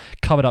defence.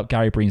 Covered up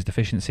Gary Breen's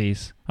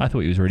deficiencies. I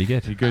thought he was really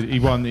good. He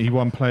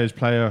won Players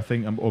Player, I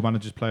think, or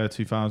Managers Player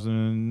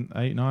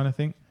 2008-9, I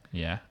think.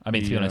 Yeah, I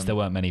mean, to be honest, there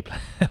weren't many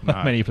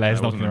players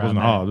knocking around. It wasn't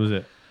hard, was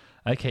it?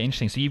 Okay,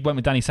 interesting. So you went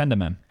with Danny Sender,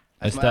 man,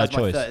 as third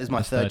choice. Is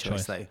my third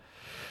choice, though.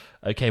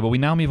 Okay, well, we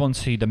now move on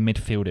to the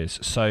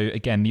midfielders. So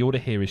again, the order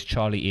here is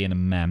Charlie, Iain,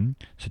 and Mem.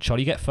 So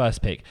Charlie, you get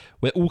first pick.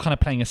 We're all kind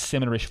of playing a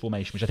similar-ish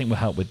formation, which I think will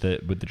help with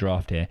the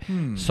draft here.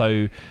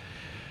 So,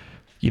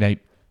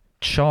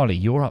 Charlie,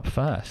 you're up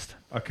first.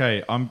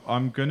 Okay,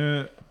 I'm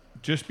gonna,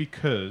 just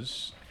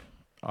because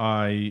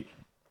I've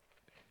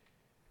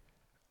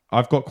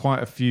got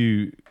quite a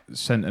few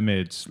centre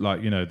mids,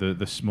 like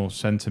the small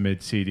centre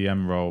mid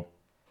CDM role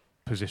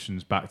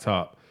positions backed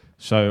up.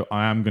 So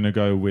I am going to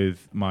go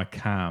with my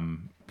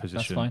cam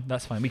position.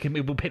 That's fine.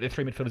 We'll pick the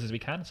 3 midfielders as we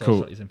can. So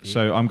cool.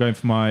 So I'm going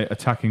for my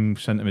attacking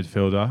centre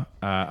midfielder,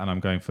 and I'm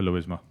going for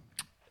Louisma.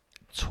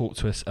 Talk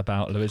to us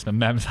about Louisma.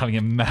 Mem's having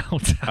a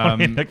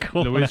meltdown in the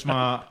corner.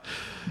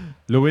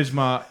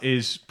 Louisma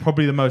is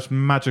probably the most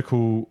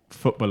magical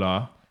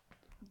footballer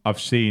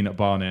I've seen at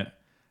Barnet.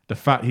 the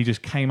fact he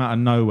just came out of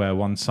nowhere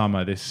one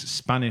summer, this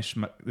Spanish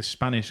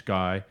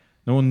guy,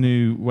 no one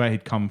knew where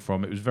he'd come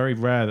from. It was very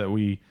rare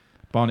that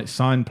Barnet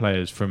signed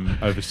players from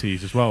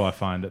overseas as well, I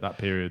find, at that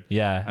period.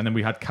 Yeah. And then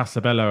we had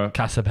Casabella and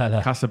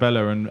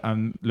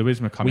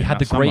Luisma coming. We had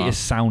the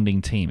greatest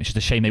sounding team. It's just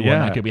a shame they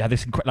weren't that good. We had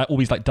this all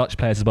these like Dutch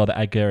players as well that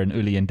Edgar and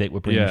Uli and Dick were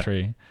bringing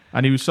through.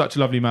 And he was such a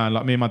lovely man.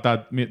 Like me and my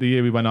dad, the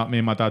year we went up, me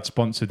and my dad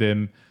sponsored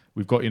him.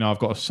 We've got, I've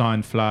got a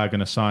signed flag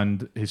and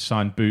his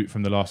signed boot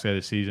from the last day of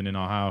the season in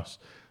our house.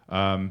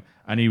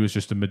 And he was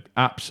just an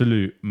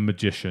absolute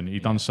magician.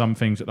 He'd done some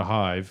things at the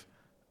Hive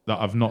that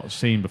I've not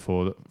seen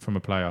before from a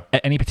player.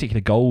 Any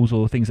particular goals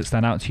or things that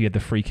stand out to you? The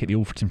free kick, the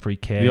Alfreton free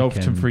kick. The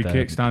Alfreton free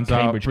kick stands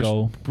Cambridge out.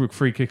 Goal.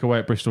 Free kick away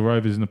at Bristol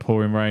Rovers in the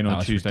pouring rain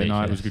on Tuesday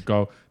night was a good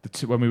goal.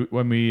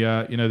 When we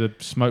the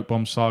smoke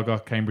bomb saga,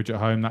 Cambridge at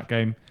home, that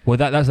game. Well,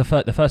 that was the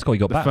first goal you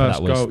got back. The first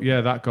goal,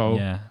 that goal.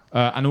 Yeah.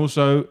 And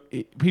also,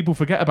 people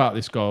forget about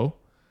this goal,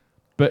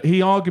 but he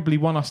arguably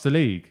won us the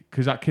league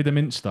because at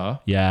Kidderminster.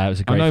 Yeah, it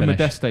was a great finish.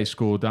 Modeste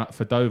scored that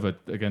for Dover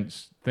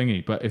against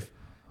Thingy, but if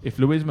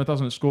Luisma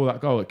doesn't score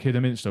that goal at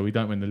Kidderminster, we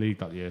don't win the league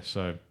that year.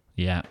 So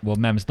yeah, well,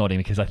 Mem's nodding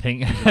because I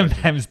think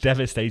Mem's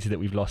devastated that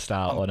we've lost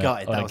out on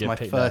that was my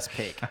first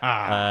pick.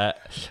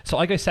 So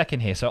I go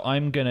second here. So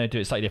I'm gonna do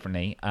it slightly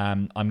differently.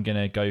 I'm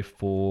gonna go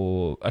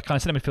for a kind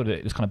of centre midfielder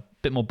that was kind of a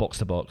bit more box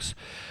to box.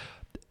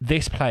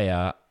 This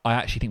player I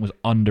actually think was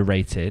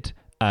underrated.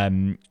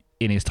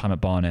 In his time at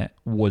Barnet,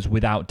 was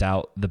without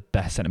doubt the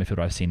best centre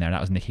midfielder I've seen there, and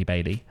that was Nicky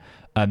Bailey.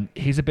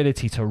 His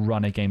ability to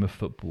run a game of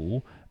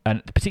football,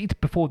 and particularly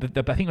before I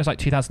think it was like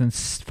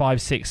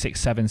 2005,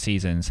 6, 7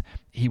 seasons,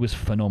 he was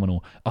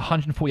phenomenal.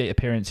 148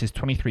 appearances,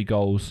 23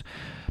 goals.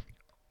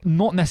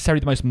 Not necessarily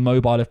the most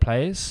mobile of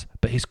players,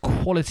 but his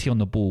quality on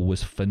the ball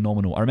was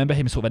phenomenal. I remember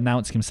him sort of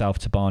announcing himself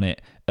to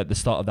Barnet at the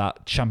start of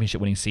that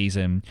championship-winning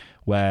season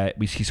where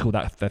he scored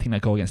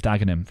that goal against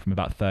Dagenham from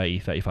about 30,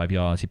 35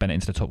 yards. He bent it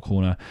into the top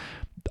corner.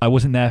 I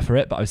wasn't there for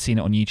it, but I've seen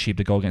it on YouTube,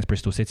 the goal against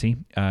Bristol City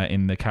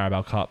in the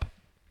Carabao Cup.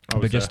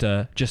 But just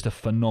a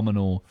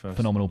phenomenal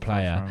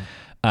player.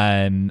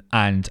 And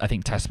I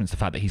think testament to the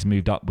fact that he's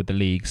moved up with the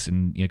leagues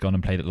and gone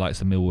and played at the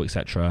likes of Millwall,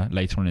 etc.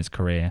 later on in his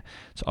career.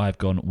 So I've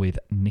gone with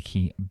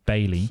Nicky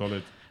Bailey.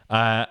 Solid.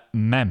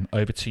 Mem,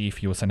 over to you for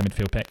your centre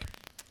midfield pick.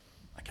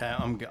 Okay,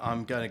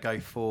 I'm going to go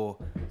for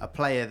a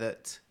player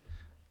that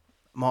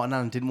Martin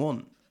Allen didn't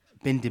want.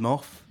 Binned him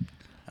off,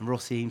 and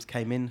Ross Eames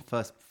came in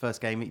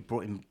first game. He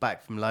brought him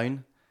back from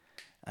loan,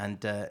 and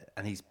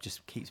he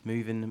just keeps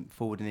moving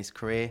forward in his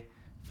career.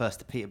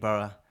 First at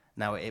Peterborough,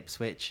 now at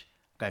Ipswich.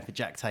 Going for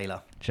Jack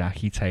Taylor.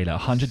 Jackie Taylor,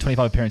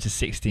 125 appearances,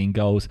 16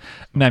 goals.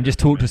 Mem, just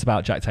talk to us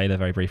about Jack Taylor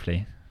very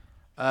briefly.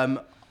 I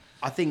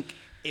think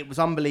it was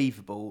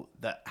unbelievable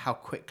that how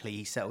quickly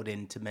he settled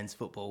into men's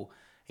football.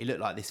 He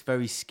looked like this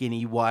very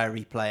skinny,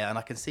 wiry player, and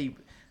I can see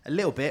a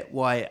little bit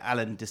why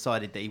Alan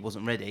decided that he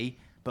wasn't ready,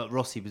 but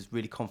Rossi was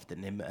really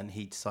confident in him, and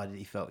he decided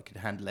he felt he could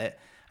handle it.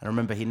 And I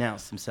remember he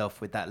announced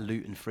himself with that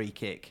Luton free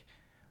kick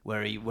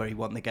where he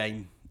won the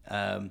game,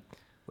 where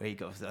he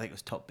got, I think it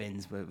was top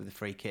bins with the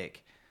free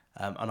kick.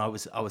 And I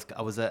was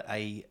at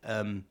a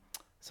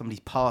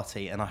somebody's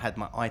party, and I had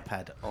my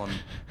iPad on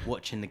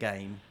watching the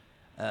game,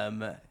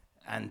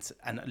 and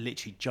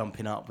literally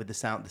jumping up with the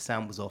sound. The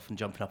sound was off and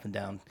jumping up and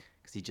down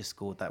because he just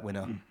scored that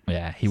winner.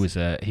 Yeah, he was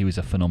a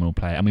phenomenal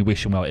player, and we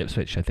wish him well at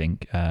Ipswich, I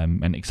think,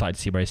 and excited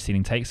to see where his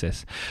ceiling takes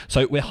us.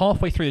 So we're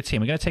halfway through the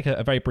team. We're going to take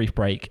a very brief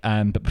break,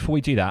 but before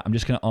we do that, I'm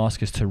just going to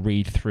ask us to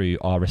read through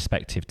our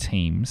respective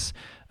teams.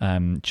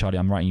 Charlie,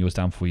 I'm writing yours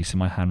down for you, so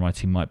my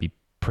handwriting might be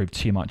prove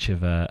too much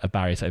of a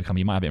barrier to overcome.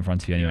 You might have it in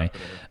front of you anyway.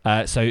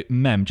 So,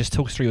 Mem, just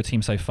talk us through your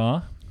team so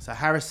far. So,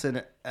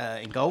 Harrison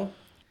in goal,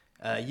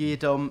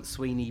 Yeardom,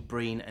 Sweeney,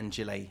 Breen and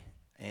Gillet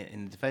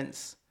in the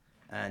defence,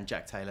 and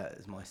Jack Taylor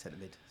is my centre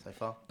mid so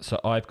far. So,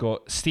 I've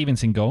got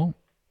Stevens in goal,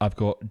 I've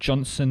got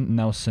Johnson,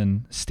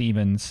 Nelson,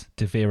 Stevens,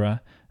 De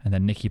Vera, and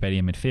then Nicky Bailey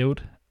in midfield.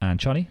 And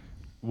Charlie?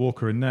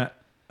 Walker in net,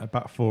 a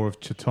back four of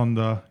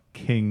Chitonda,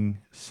 King,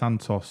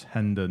 Santos,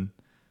 Hendon,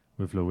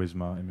 with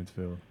Luisma in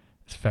midfield.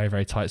 It's very,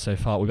 very tight so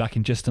far. We'll be back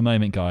in just a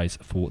moment, guys,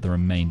 for the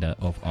remainder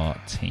of our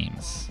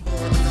teams.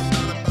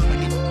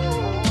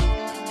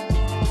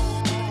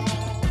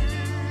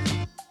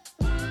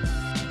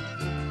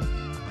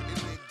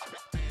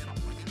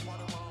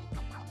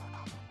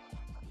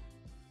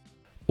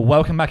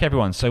 Welcome back,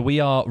 everyone. So we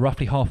are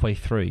roughly halfway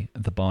through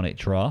the Barnet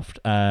draft.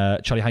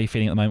 Charlie, how are you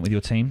feeling at the moment with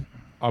your team?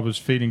 I was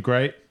feeling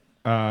great.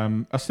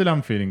 I still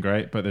am feeling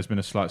great, but there's been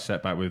a slight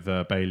setback with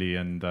Bailey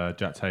and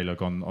Jack Taylor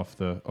gone off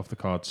the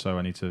cards, so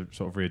I need to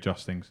sort of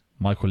readjust things.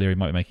 Michael Leary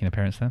might be making an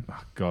appearance then.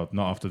 Oh, God,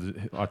 not after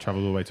I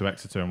travelled all the way to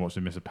Exeter and watched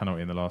him miss a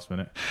penalty in the last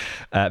minute.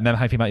 Mem, how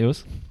do you feel about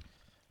yours?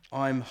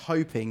 I'm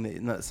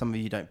hoping that some of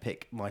you don't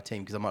pick my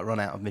team because I might run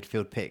out of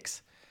midfield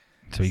picks.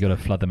 So you got to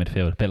flood the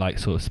midfield, a bit like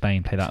sort of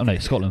Spain play that. Oh no,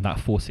 Scotland, that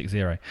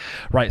 4-6-0.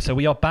 Right, so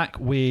we are back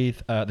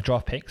with the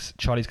draft picks.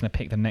 Charlie's going to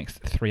pick the next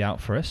three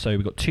out for us. So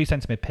we've got 2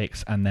 centre mid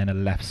picks and then a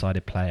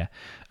left-sided player.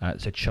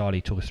 So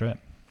Charlie, talk us through it.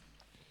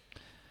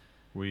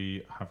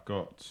 We have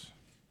got... These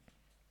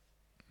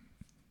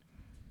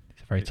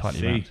are Very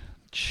tightly wrapped.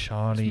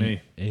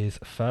 Charlie is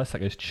first. That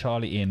goes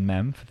Charlie, Iain,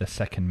 Mem for the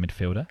second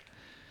midfielder.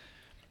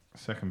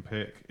 Second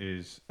pick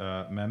is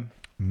Mem.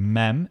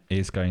 Mem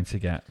is going to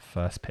get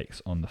first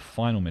picks on the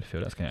final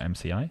midfielder. That's going to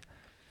MCI.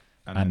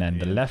 And then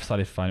the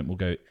left-sided final will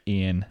go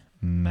Iain,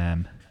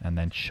 Mem, and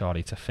then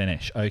Charlie to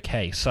finish.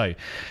 Okay, so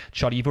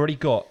Charlie, you've already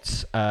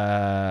got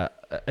a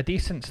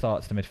decent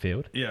start to the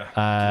midfield.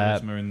 Yeah,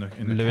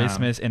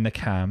 Louisma's in the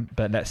cam,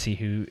 but let's see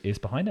who is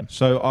behind him.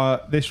 So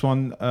this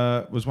one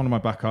was one of my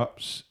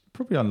backups.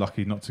 Probably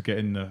unlucky not to get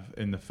in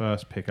the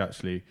first pick,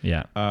 actually.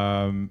 Yeah.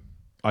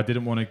 I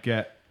didn't want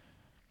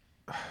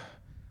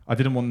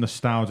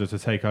nostalgia to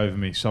take over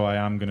me, so I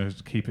am going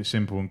to keep it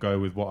simple and go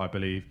with what I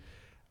believe.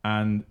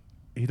 And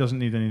he doesn't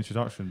need any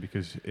introduction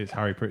because it's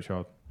Harry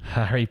Pritchard.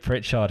 Harry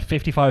Pritchard,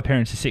 55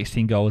 appearances,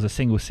 16 goals, a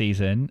single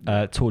season.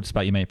 Talk to us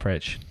about your mate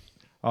Pritch.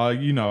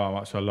 You know how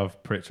much I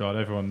love Pritchard.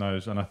 Everyone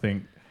knows, and I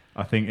think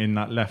in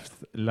that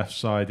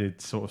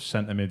left-sided sort of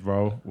centre mid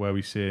role where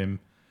we see him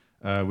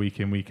week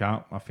in, week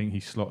out, I think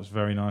he slots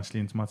very nicely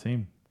into my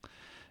team.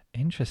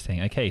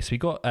 Interesting. Okay, so we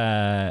got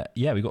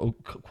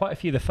quite a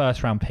few of the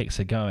first round picks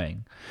are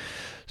going.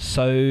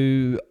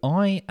 So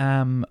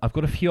I've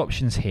got a few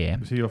options here.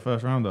 Was he your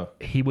first rounder?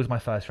 He was my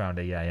first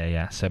rounder.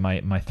 Yeah. So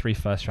my 3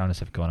 first rounders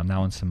have gone. I'm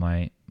now on to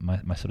my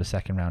sort of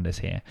second rounders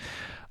here.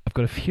 I've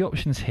got a few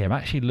options here. I'm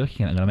actually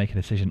looking at it and I'm going to make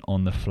a decision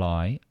on the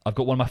fly. I've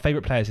got one of my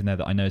favourite players in there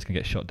that I know is going to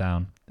get shot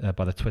down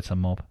by the Twitter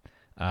mob.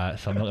 So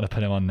I'm not going to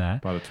put him on there.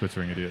 By the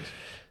Twittering idiots.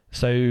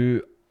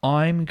 So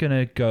I'm going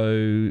to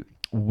go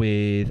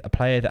with a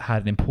player that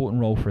had an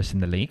important role for us in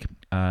the league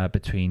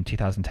between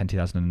 2010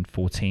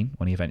 2014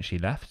 when he eventually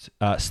left.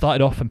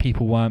 Started off and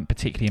people weren't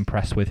particularly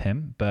impressed with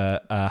him,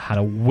 but had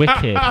a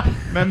wicked...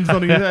 Mem's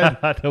on his head.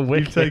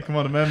 You've taken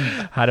one of Mem.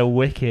 Had a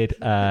wicked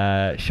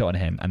shot on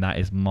him, and that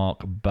is Mark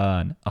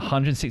Byrne.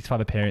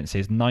 165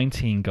 appearances,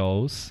 19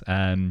 goals.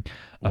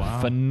 A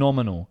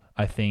phenomenal,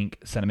 I think,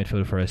 centre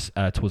midfielder for us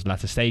towards the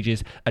latter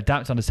stages.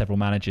 Adapted under several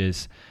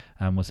managers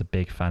and was a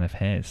big fan of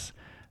his.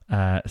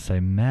 So,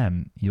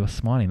 Mem, you're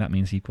smiling. That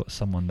means you've got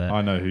someone that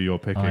I know who you're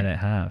picking. I don't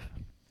have.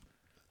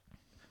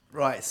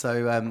 Right.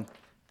 So,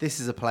 this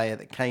is a player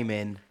that came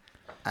in,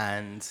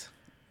 and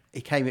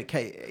he came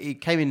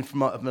in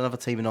from another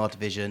team in our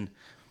division,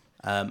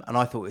 and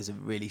I thought it was a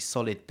really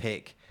solid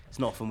pick. It's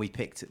not often we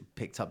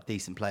picked up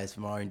decent players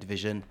from our own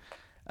division,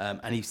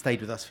 and he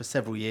stayed with us for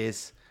several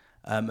years.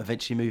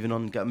 Eventually, moving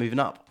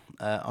up.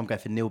 I'm going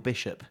for Neil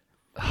Bishop.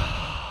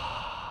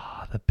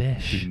 The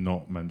Bish. Do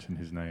not mention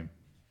his name.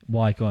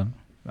 Why? Go on.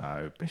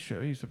 No,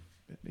 Bishop.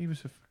 He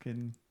was a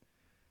fucking.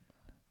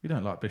 We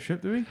don't like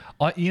Bishop, do we?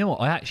 You know what?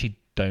 I actually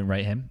don't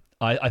rate him.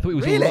 I thought he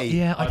was really.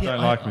 Yeah, I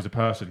don't like him as a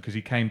person because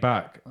he came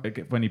back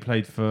when he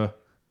played for.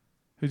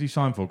 Who's he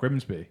signed for?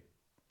 Grimsby.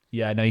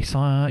 Yeah, no, he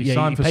signed. He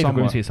signed for someone,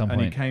 Grimsby at some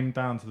point, and he came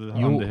down to the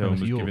Underhill and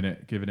was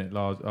giving it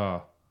large.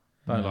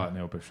 Don't like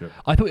Neil Bishop.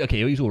 I thought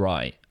he was all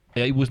right.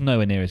 He was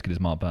nowhere near as good as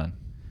Mark Byrne.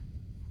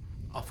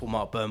 I thought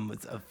Mark Byrne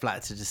was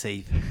flat to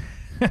deceive.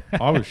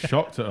 I was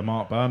shocked at a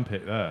Mark Byrne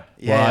pick there.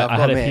 Yeah, well,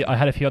 I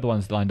had a few other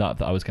ones lined up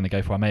that I was going to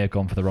go for. I may have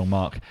gone for the wrong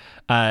mark.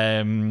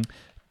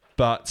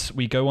 But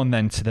we go on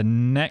then to the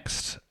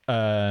next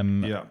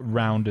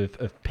round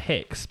of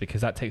picks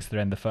because that takes to the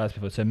end of the first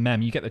midfield. So,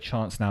 Mem, you get the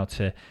chance now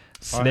to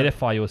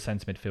solidify your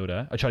centre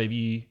midfielder. Charlie, have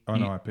you?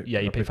 I picked. Yeah,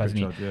 you picked first.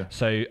 Yeah.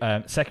 So,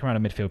 second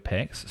round of midfield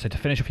picks. So, to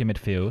finish off your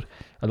midfield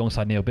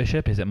alongside Neil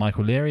Bishop, is it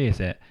Michael Leary? Is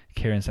it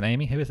Kieran St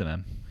Amy? Who is it,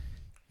 Mem?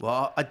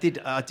 Well, I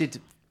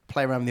did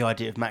play around with the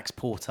idea of Max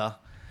Porter.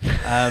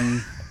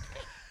 And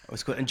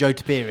Joe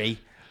Tabiri,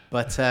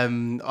 but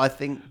I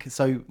think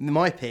so.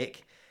 My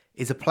pick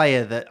is a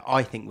player that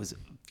I think was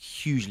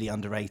hugely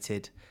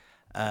underrated.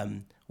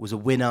 Was a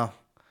winner,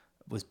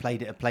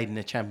 played in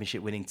a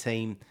championship winning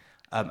team,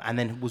 and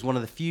then was one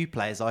of the few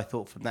players I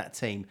thought from that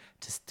team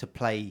to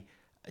play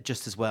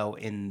just as well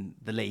in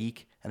the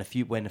league. And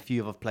when a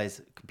few other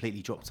players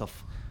completely dropped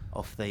off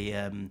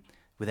the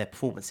with their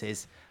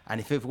performances,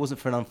 and if it wasn't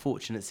for an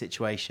unfortunate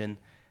situation.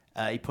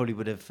 He probably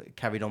would have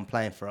carried on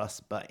playing for us,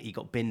 but he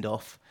got binned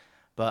off.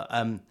 But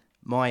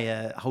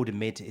my holding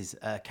mid is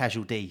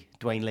Casual D,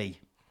 Dwayne Lee.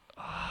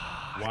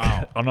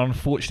 Wow. An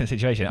unfortunate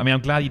situation. I mean,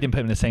 I'm glad you didn't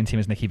put him in the same team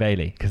as Nicky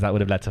Bailey because that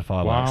would have led to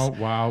far worse.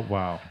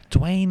 Wow.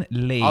 Dwayne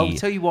Lee. I'll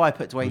tell you why I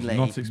put Dwayne Lee.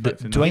 Not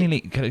expecting Dwayne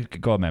Lee.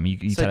 Go on, Mem.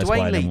 You so tell us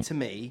why. Dwayne Lee, to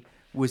me,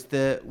 was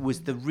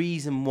the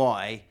reason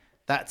why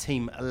that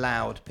team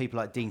allowed people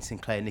like Dean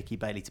Sinclair and Nicky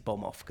Bailey to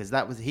bomb off because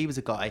he was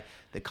a guy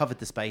that covered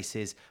the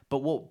spaces. But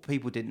what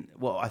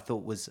I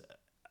thought was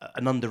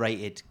an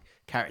underrated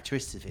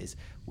characteristic of his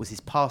was his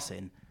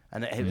passing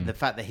and the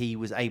fact that he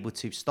was able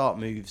to start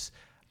moves,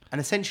 and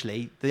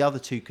essentially the other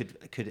two could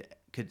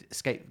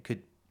escape,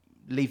 could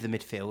leave the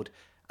midfield,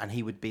 and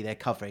he would be there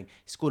covering.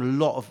 He scored a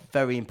lot of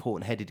very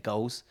important headed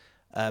goals.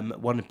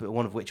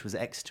 One of which was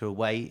Exeter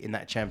away in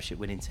that championship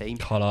winning team.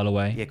 Carlisle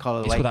away. Yeah,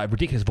 Carlisle away. He scored that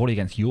ridiculous volley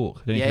against York. I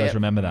don't know if you guys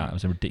remember that. It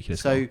was a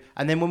ridiculous goal.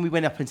 And then when we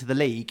went up into the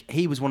league,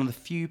 he was one of the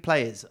few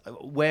players,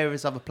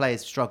 whereas other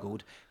players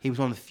struggled, he was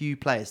one of the few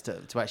players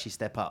to actually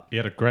step up. He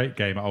had a great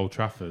game at Old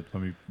Trafford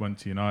when we went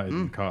to United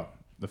in the Cup.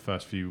 the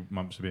first few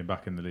months of being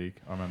back in the league.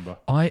 I remember.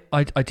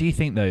 I do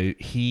think though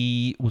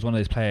he was one of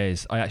those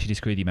players. I actually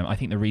disagree with you, man. I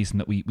think the reason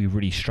that we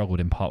really struggled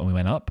in part when we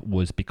went up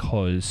was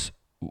because,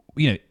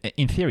 you know,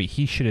 in theory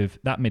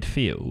that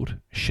midfield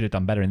should have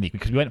done better in the league,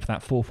 because we went from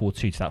that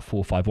 4-4-2 to that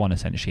 4-5-1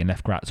 essentially and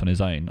left Gratz on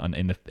his own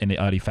in the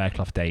early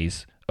Fairclough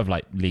days of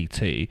like League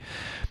Two,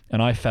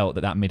 and I felt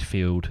that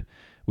midfield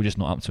were just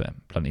not up to it,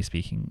 bluntly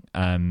speaking.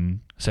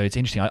 So it's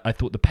interesting. I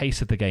thought the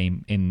pace of the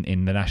game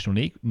in the National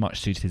League much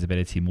suited his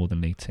ability more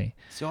than League Two.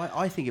 So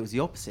I think it was the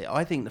opposite.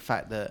 I think the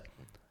fact that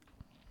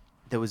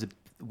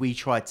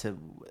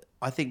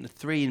I think the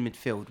three in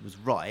midfield was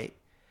right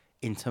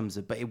in terms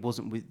of, but it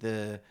wasn't with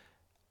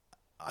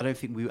I don't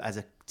think as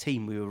a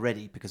team we were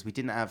ready, because we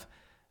didn't have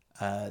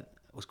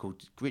what's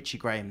called Richie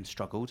Graham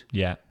struggled.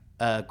 Yeah.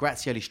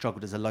 Grazioli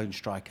struggled as a lone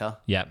striker.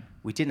 Yeah.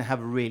 We didn't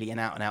have really an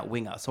out-and-out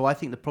winger. So I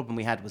think the problem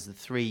we had was the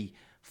three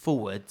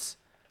forwards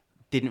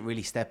didn't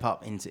really step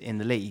up in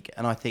the league.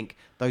 And I think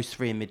those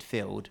three in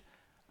midfield,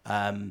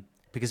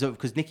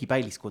 because Nicky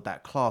Bailey scored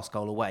that class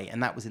goal away,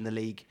 and that was in the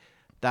league.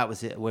 That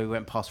was it, where we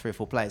went past 3 or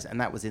 4 players,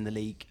 and that was in the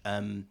league,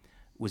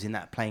 was in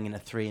that playing in a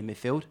 3 in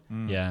midfield.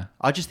 Yeah.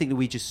 I just think that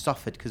we just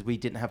suffered because we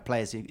didn't have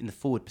players in the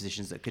forward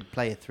positions that could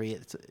play a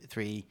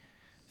three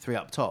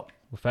up top.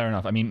 Well, fair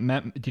enough. I mean,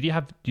 Matt, did you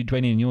have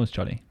Dwayne in yours,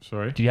 Charlie?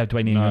 Sorry? Did you have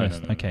Dwayne in your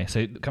list? No. Okay,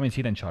 so coming to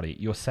you then, Charlie.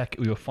 Your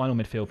final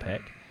midfield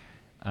pick.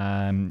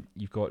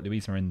 You've got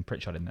Louisa and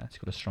Pritchard in there. So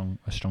you've got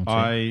a strong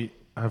team.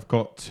 I have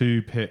got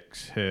 2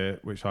 picks here,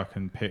 which I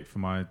can pick for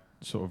my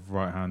sort of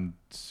right hand,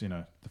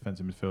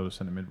 defensive midfielder,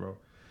 centre mid role.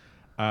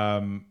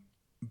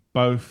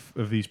 Both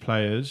of these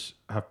players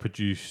have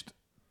produced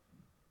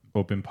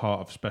or been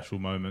part of special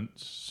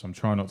moments. So I'm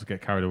trying not to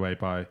get carried away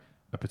by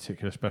a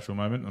particular special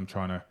moment. I'm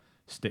trying to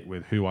stick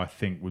with who I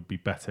think would be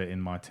better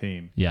in my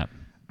team. Yeah.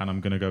 And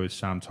I'm going to go with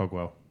Sam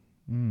Togwell.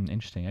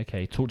 Interesting.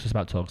 Okay, talk to us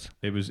about Togs.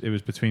 It was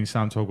between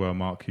Sam Togwell and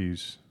Mark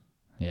Hughes.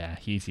 Yeah,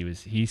 Hughesy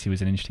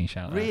was an interesting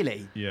shout.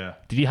 Really? Yeah.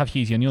 Did you have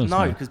Hughesy on yours?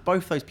 No, because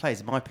both those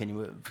players, in my opinion,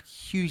 were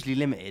hugely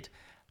limited,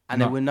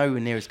 and they were nowhere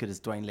near as good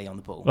as Dwayne Lee on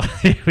the ball.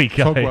 Here we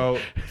go.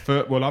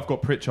 Togwell, I've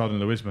got Pritchard and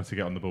Louisma to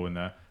get on the ball in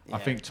there. Yeah. I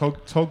think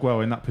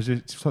Togwell in that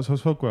position,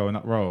 Togwell in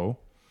that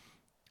role,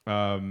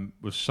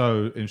 was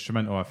so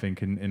instrumental. I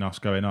think in us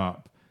going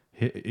up.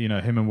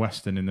 Him and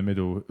Weston in the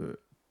middle.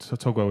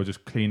 Togwell would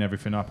just clean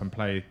everything up and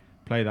play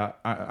that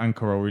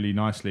anchor role really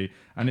nicely.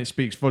 And it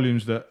speaks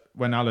volumes that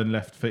when Alan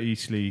left for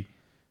Eastleigh,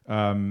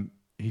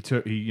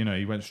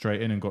 he went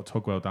straight in and got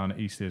Togwell down at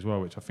Eastleigh as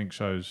well, which I think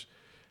shows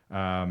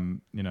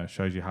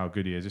you how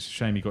good he is. It's a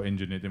shame he got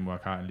injured and it didn't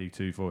work out in League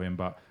Two for him,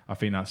 but I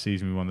think that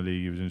season we won the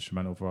league, he was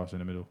instrumental for us in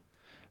the middle.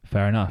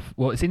 Fair enough.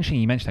 Well, it's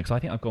interesting you mentioned that, because I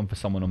think I've gone for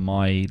someone on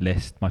my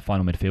list, my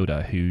final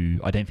midfielder, who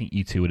I don't think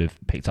you two would have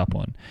picked up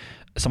on.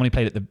 Someone who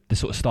played at the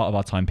sort of start of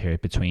our time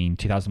period between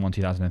 2001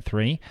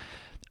 2003,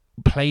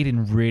 played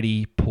in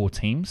really poor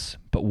teams,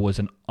 but was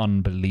an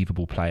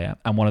unbelievable player.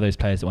 And one of those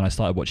players that when I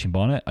started watching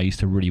Barnet, I used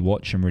to really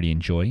watch and really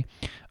enjoy.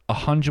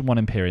 101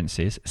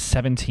 appearances,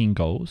 17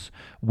 goals,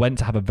 went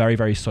to have a very,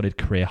 very solid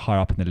career higher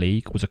up in the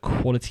league, was a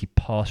quality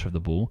passer of the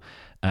ball,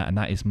 and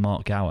that is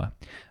Mark Gower.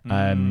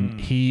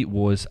 He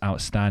was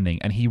outstanding,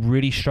 and he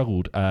really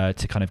struggled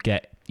to kind of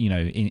get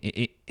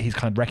his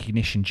kind of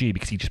recognition due,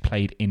 because he just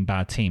played in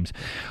bad teams.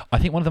 I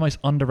think one of the most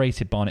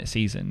underrated Barnet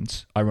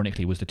seasons,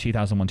 ironically, was the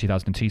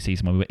 2001-2002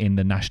 season when we were in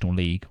the National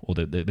League, or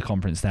the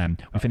conference then.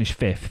 We finished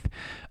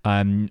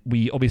 5th.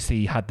 We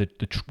obviously had the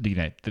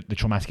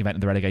traumatic event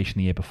of the relegation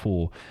the year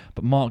before,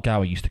 but Mark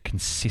Gower used to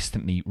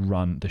consistently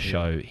run the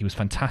show. He was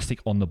fantastic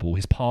on the ball.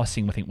 His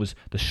passing, I think, was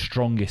the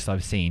strongest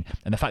I've seen.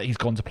 And the fact that he's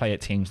gone to play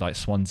at teams like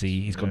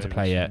Swansea, he's gone to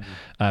play at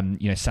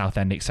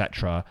Southend,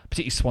 etc.,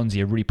 particularly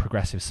Swansea, a really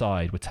progressive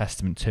side, were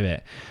testament to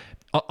it.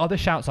 Other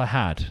shouts I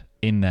had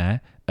in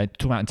there,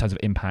 talking about in terms of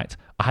impact,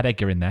 I had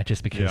Edgar in there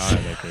just because. Yeah,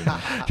 I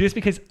had Edgar. Just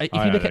because if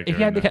you look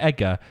at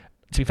Edgar,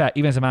 to be fair,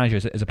 even as a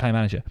manager, as a player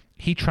manager,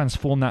 he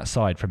transformed that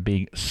side from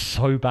being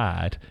so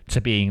bad to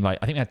being like,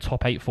 I think we had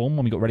top 8 form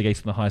when we got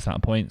relegated on the highest amount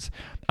of points.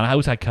 And I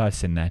also had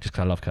Curtis in there just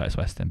because I love Curtis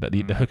Weston, but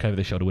the hook over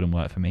the shoulder wouldn't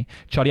work for me.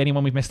 Charlie,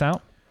 anyone we've missed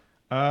out?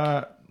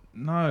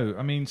 No,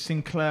 I mean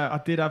Sinclair. I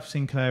did have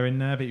Sinclair in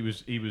there, but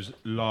he was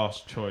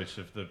last choice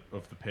of the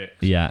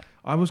picks. Yeah,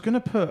 I was gonna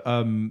put.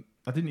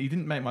 He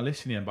didn't make my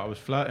list in the end, but I was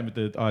flirting with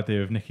the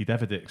idea of Nicky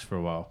Deverdix for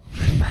a while.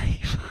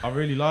 I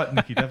really liked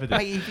Nicky Deverdix.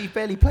 Mate, he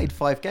barely played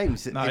 5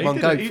 games in one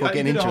go before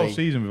getting injured. He did a whole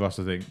season with us,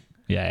 I think.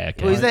 Yeah.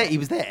 Okay. Well, he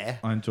was there.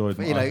 I enjoyed.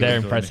 Their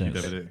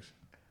impressions.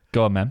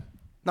 Go on, man.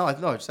 No,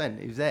 I'm just saying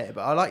he was there, but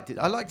I liked it.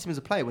 I liked him as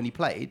a player when he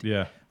played.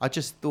 Yeah. I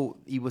just thought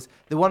he was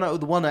the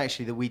one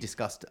actually that we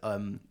discussed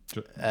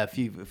a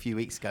few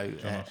weeks ago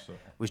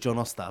was John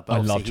Oster. But I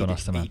love John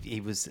Oster, man. He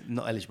was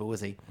not eligible,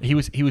 was he? He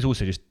was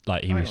also just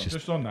like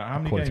just on that. How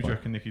many games do you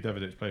reckon Nicky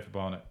Deverdix played for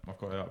Barnet? I've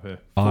got it up here.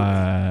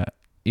 A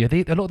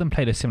lot of them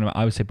played a similar.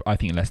 I would say I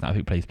think less than that.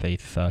 Who played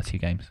 30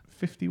 games?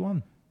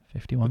 51.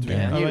 51.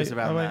 Yeah, it was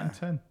around 08 that. and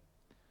 10.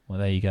 Well,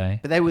 there you go.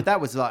 But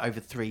that was like over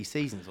 3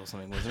 seasons or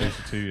something, wasn't it?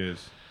 2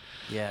 years.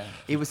 Yeah,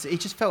 it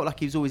just felt like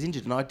he was always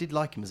injured, and I did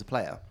like him as a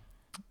player.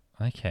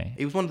 Okay.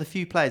 He was one of the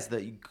few players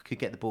that you could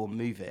get the ball and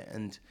move it.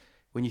 And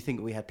when you think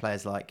that we had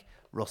players like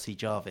Rossi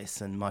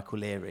Jarvis and Michael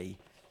Leary,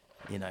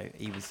 you know,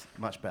 he was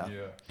much better.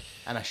 Yeah.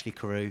 And Ashley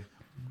Carew.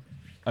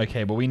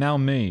 Okay, well, we now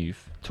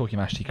move, talking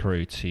about Ashley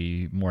Carew,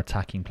 to more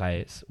attacking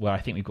players, where I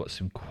think we've got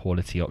some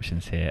quality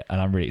options here,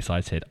 and I'm really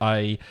excited.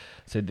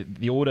 So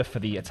the order for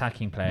the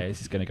attacking players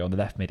is going to go on the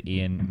left mid,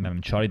 Iain, Mem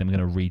and Charlie, then we're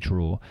going to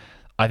redraw.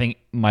 I think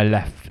my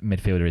left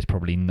midfielder is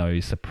probably no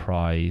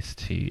surprise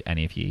to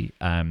any of you.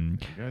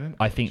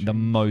 I think the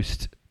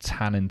most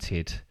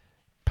talented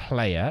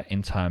player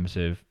in terms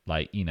of,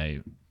 like, you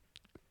know,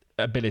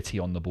 ability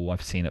on the ball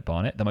I've seen at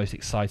Barnet, the most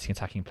exciting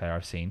attacking player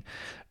I've seen,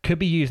 could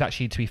be used,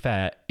 actually, to be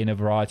fair, in a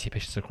variety of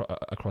positions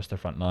across the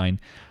front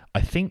line.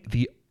 I think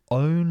the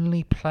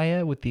only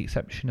player, with the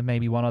exception of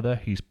maybe one other,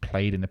 who's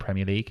played in the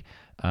Premier League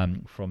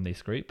from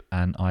this group,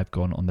 and I've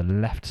gone on the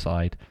left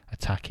side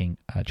attacking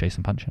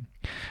Jason Punchin.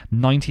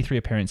 93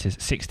 appearances,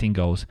 16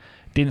 goals,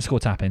 didn't score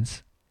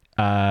tap-ins.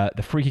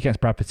 The free kick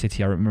against Bradford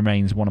City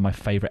remains one of my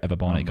favourite ever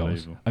Barnet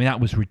goals. I mean, that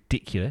was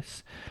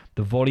ridiculous.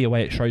 The volley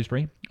away at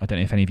Shrewsbury, I don't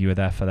know if any of you were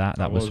there for that.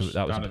 That was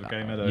down at the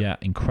game, yeah,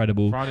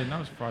 incredible. That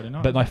was Friday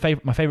night. But my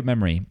favourite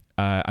memory,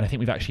 and I think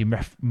we've actually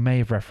may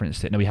have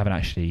referenced it. No, we haven't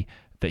actually.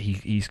 That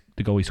he's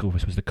the goal he scored for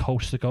us was the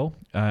Colchester goal,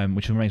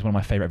 which remains one of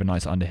my favourite ever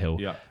nights at Underhill,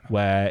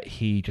 where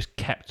he just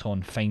kept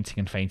on feinting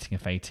and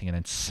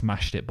then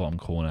smashed it bottom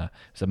corner.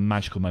 It was a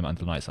magical moment under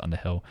the nights at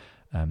Underhill.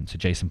 So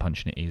Jason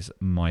Punchin is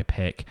my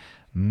pick.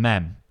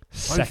 Mem,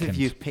 second. Both of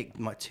you have picked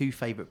my two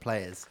favourite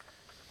players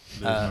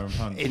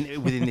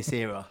within this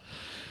era.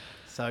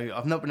 So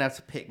I've not been able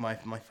to pick my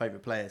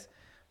favourite players.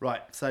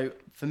 Right, so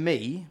for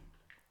me,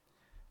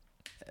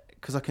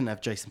 because I couldn't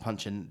have Jason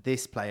Punchin,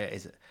 this player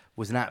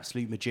was an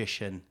absolute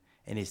magician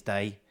in his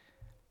day.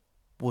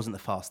 Wasn't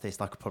the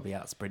fastest. I could probably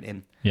out-sprint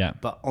him. Yeah.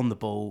 But on the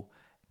ball,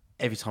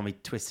 every time he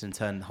twisted and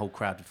turned, the whole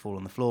crowd would fall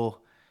on the floor.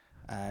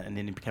 And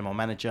then he became our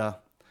manager.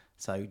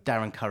 So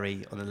Darren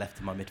Curry on the left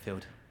of my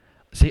midfield.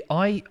 See,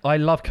 I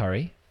love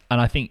Curry, and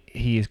I think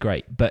he is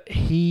great, but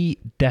he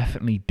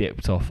definitely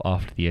dipped off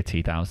after the year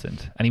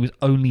 2000, and he was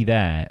only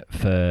there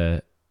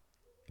for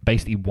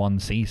basically one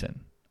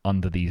season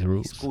under these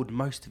rules. He scored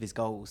most of his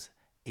goals.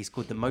 He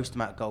scored the most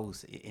amount of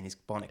goals in his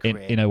Barnet career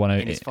in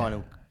his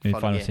final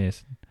year.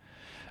 Season.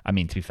 I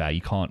mean, to be fair, you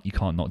can't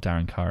knock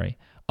Darren Curry.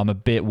 I'm a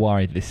bit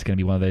worried this is going to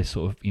be one of those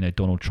sort of, you know,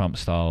 Donald Trump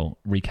style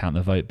recount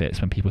the vote bits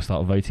when people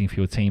start voting for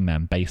your team,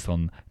 man, based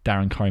on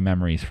Darren Curry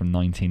memories from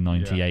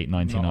 1998,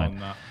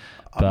 99.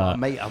 But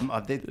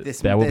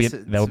there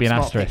will be an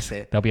asterisk.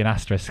 There'll be an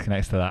asterisk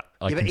next to that.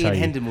 But Ian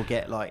Hendon will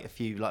get like a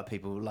few like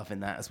people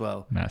loving that as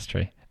well. That's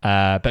true.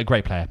 But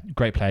great player,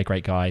 great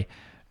guy.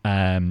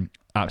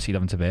 Absolutely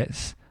love him to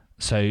bits.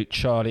 So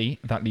Charlie,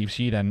 that leaves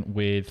you then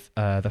with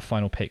the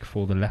final pick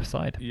for the left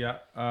side. Yeah.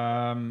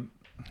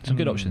 Some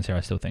good options here, I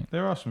still think.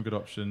 There are some good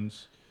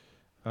options.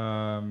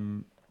 I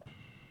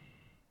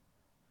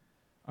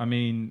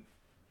mean,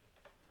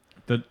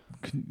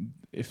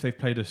 if they've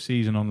played a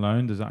season on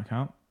loan, does that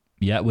count?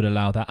 Yeah, it would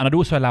allow that. And I'd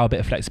also allow a bit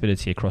of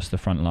flexibility across the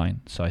front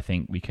line. So I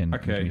think we can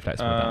be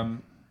flexible with that.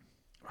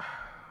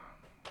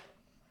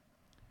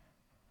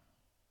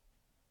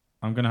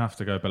 I'm going to have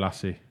to go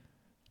Balassi.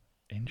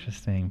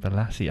 Interesting.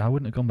 Balassi. I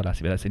wouldn't have gone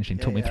Balassi, but that's interesting.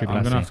 Talk me through Balassi.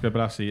 I'm going to have to go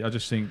Balassi. I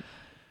just think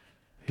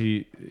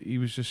he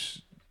was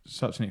just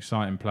such an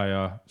exciting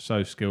player,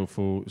 so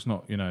skillful. It's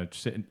not, you know,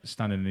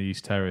 standing in the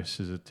East Terrace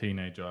as a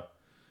teenager.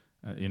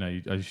 You know,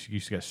 I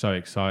used to get so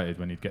excited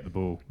when he'd get the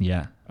ball.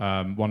 Yeah.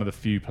 One of the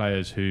few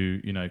players who,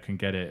 you know, can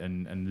get it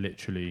and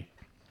literally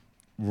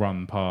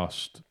run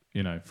past,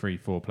 you know,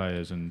 3-4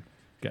 players and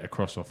get a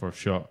cross off or a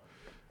shot.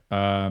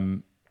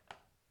 Him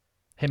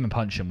and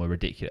Punchin were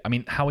ridiculous. I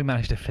mean, how we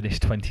managed to finish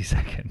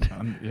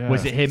 22nd. Yeah.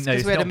 Was it him? No,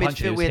 it's not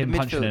Punchin. It was him,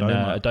 Punchin,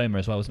 and Adoma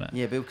as well, wasn't it?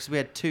 Yeah, because we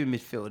had two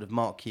midfield of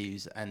Mark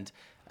Hughes and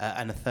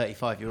a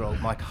 35-year-old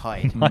Mike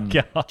Hyde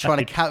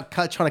trying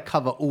to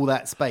cover all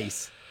that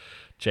space.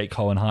 Jake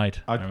Cole and Hyde.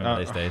 I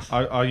remember those days.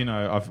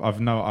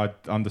 I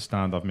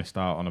understand I've missed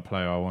out on a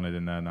player I wanted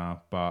in there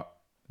now, but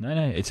no,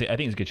 I think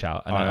it's a good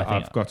shout. And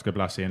I've got to go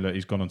Balassi, and look,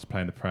 he's gone on to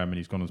play in the Prem, and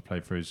he's gone on to play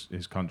for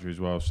his country as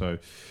well. So,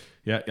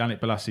 yeah,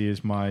 Yannick Balassi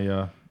is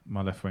my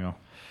left winger.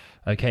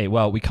 Okay,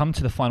 well, we come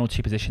to the final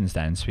two positions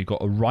then. So we've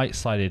got a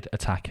right-sided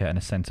attacker and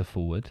a centre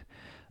forward.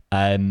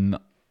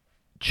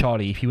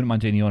 Charlie, if you wouldn't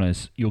mind doing the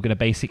honours, you're going to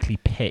basically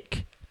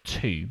pick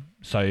two.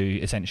 So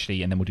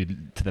essentially, and then we'll do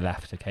to the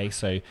left. Okay,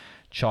 so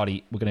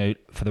Charlie, we're going to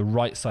for the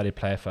right-sided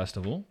player first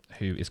of all.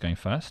 Who is going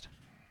first?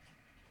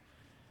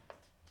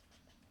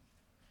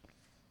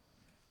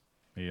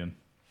 Iain.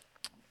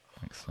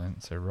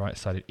 Excellent. So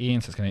right-sided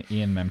Iain. So it's going to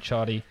Iain, Mem,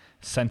 Charlie.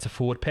 Centre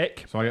forward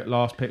pick. So I get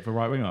last pick for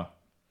right winger.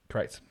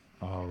 Correct.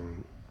 Oh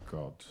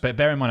God. But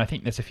bear in mind, I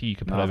think there's a few you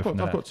could put over from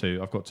there. I've got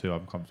two.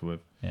 I'm comfortable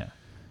with. Yeah.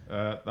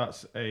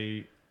 That's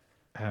a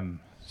M.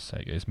 So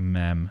it goes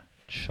Mem,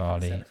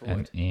 Charlie,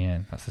 and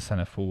Iain. That's the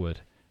centre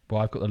forward.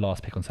 Well, I've got the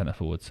last pick on centre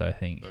forward, so I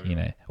think, you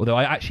know. Although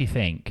I actually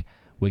think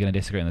we're going to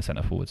disagree on the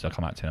centre forwards. I'll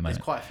come back to in a moment.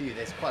 There's quite a few.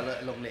 There's quite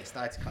a long list.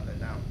 I had to cut that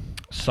down.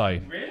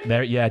 So,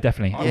 really? Yeah,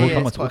 definitely. We'll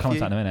come on to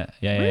that in a minute.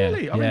 Yeah,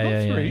 really? Yeah, I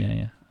mean, not 3?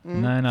 Yeah.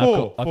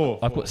 No,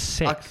 I've got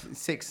 6. I've got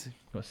 6.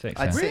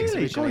 I had 6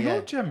 really? God, yeah.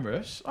 you're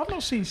generous. I've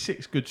not seen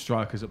 6 good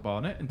strikers at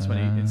Barnet in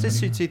 20.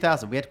 Since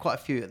 2000, we had quite a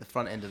few at the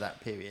front end of that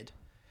period.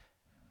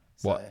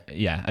 So. What?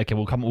 Yeah. Okay.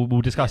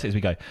 We'll discuss it as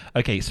we go.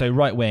 Okay. So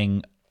right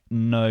wing,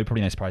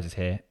 probably no surprises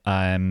here.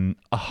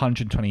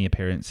 120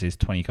 appearances,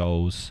 20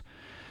 goals.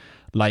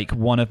 Like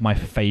one of my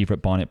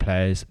favourite Barnet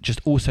players.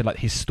 Just also like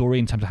his story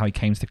in terms of how he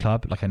came to the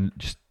club. Like and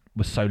just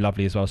was so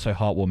lovely as well, so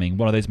heartwarming.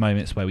 One of those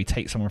moments where we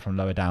take someone from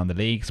lower down the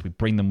leagues, we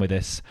bring them with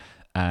us,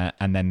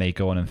 and then they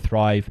go on and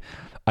thrive.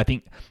 I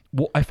think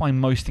what I find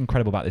most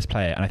incredible about this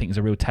player, and I think is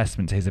a real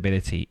testament to his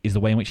ability, is the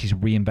way in which he's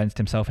reinvented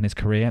himself in his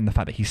career and the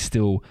fact that he's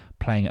still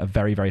playing at a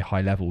very, very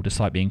high level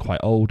despite being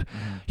quite old.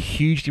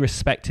 Hugely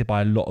respected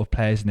by a lot of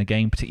players in the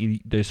game,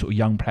 particularly those sort of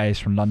young players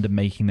from London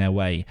making their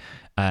way.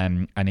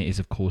 And it is,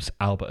 of course,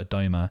 Albert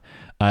Adoma.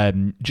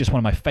 Just one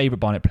of my favourite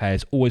Barnet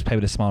players, always played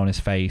with a smile on his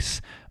face.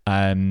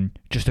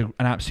 Just an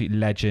absolute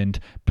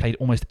legend. Played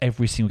almost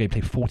every single game.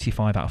 Played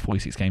 45 out of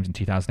 46 games in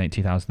 2008,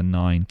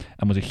 2009,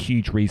 and was a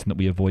huge reason that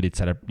we avoided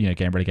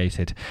getting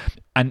relegated.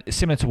 And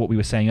similar to what we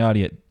were saying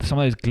earlier, some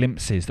of those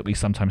glimpses that we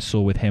sometimes saw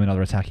with him and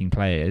other attacking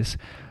players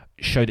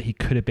showed that he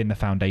could have been the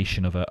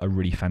foundation of a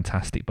really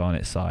fantastic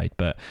Barnet side.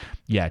 But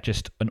yeah,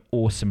 just an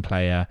awesome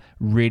player.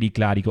 Really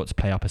glad he got to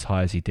play up as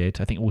high as he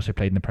did. I think also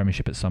played in the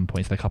Premiership at some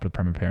points. A couple of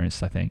Premier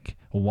appearances, I think,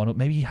 or one.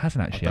 Maybe he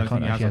hasn't actually.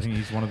 I think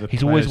he's one of the.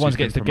 He's always one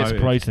gets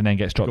promoted and then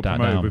gets dropped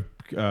down. With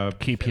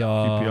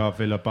QPR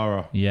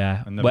Villa.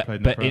 Yeah,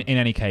 but in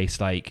any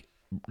case, like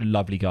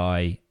lovely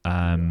guy,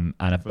 and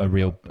a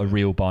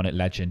real Barnet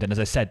legend. And as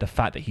I said, the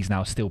fact that he's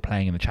now still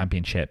playing in the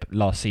Championship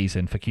last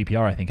season for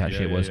QPR, I think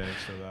actually it was,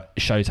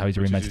 shows how he's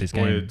reinvented his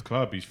game.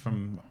 Club. He's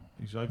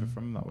over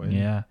from that way.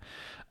 Yeah.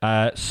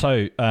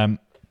 So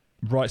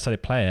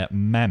right-sided player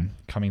Mem,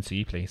 coming to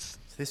you, please.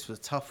 This was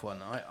a tough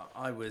one.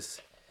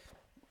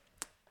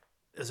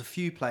 There's a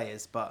few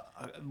players, but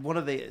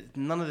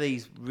none of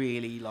these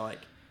really like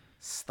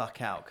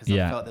stuck out because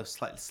I felt they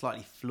were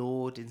slightly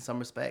flawed in some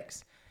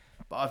respects.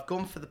 But I've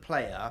gone for the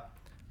player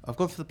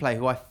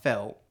who I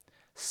felt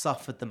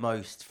suffered the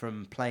most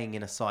from playing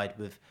in a side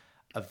with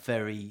a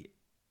very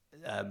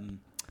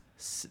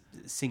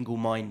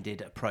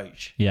single-minded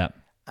approach. Yeah.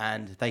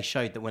 And they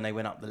showed that when they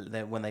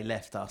when they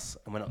left us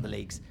and went up the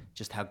leagues,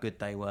 just how good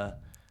they were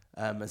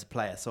as a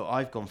player. So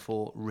I've gone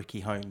for Ricky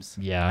Holmes.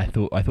 Yeah, I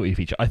thought you'd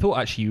feature. I thought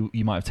actually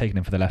you might have taken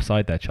him for the left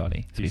side there,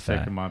 Charlie. To be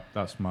fair,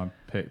 that's my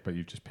pick, but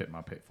you've just picked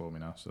my pick for me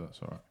now, so that's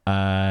all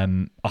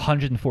right.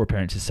 104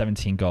 appearances,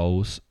 17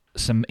 goals.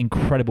 Some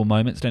incredible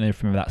moments. Don't know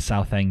if you remember that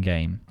Southend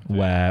game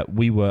where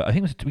we get a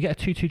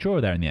 2-2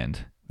 draw there in the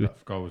end.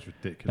 That goal was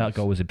ridiculous. That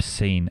goal was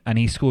obscene, and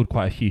he scored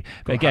quite a few.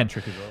 But again,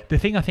 the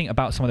thing I think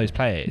about some of those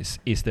players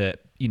is that,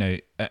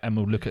 and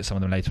we'll look at some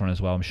of them later on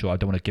as well, I'm sure. I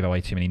don't want to give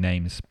away too many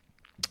names.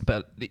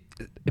 But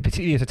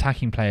particularly as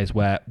attacking players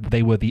where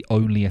they were the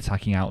only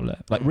attacking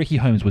outlet. Like Ricky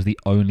Holmes was the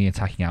only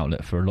attacking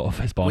outlet for a lot of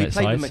his Barnet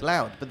sides. We played with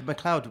McLeod, but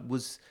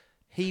McLeod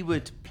he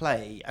would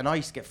play, and I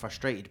used to get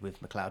frustrated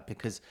with McLeod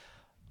because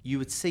you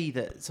would see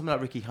that someone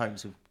like Ricky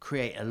Holmes would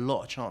create a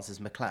lot of chances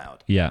McLeod.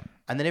 Yeah.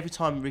 And then every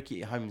time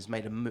Ricky Holmes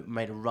made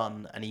a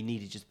run and he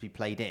needed just to be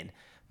played in,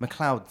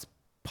 McLeod's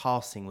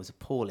passing was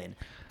appalling.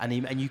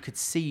 And you could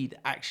see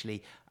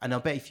actually, and I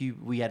bet if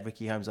we had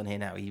Ricky Holmes on here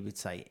now, he would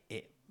say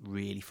it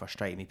really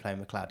frustrated me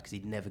playing McLeod because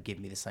he'd never give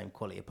me the same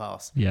quality of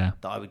pass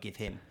that I would give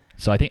him.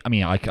 So I think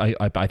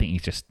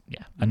he's just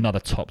another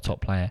top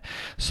player.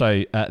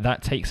 So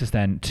that takes us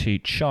then to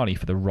Charlie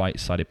for the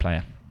right-sided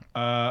player.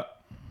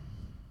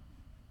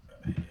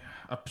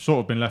 I've sort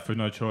of been left with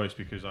no choice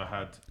because I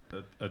had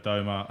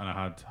Adoma and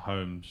I had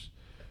Holmes,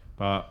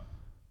 but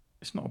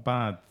it's not a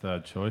bad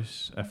third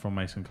choice. Ephron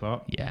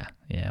Mason-Clark. Yeah,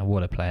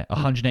 what a player!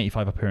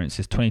 185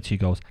 appearances, 22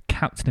 goals,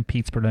 captain of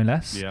Peterborough no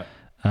less. Yeah.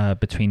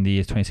 Between the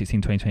years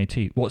 2016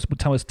 2022.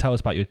 Tell us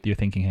about your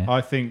thinking here.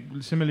 I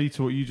think similarly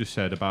to what you just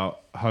said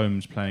about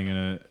Holmes playing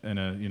in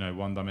a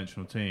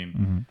one-dimensional team.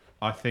 Mm-hmm.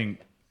 I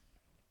think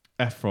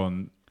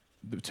Ephron,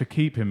 to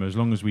keep him as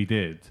long as we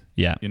did.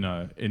 Yeah.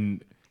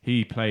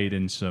 He played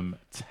in some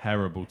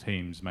terrible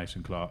teams,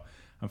 Mason-Clark.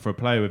 And for a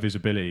player with his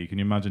ability, can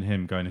you imagine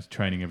him going into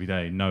training every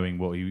day, knowing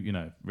what he,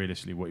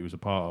 realistically what he was a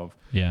part of?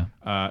 Yeah.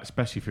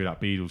 Especially through that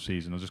Beadle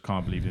season. I just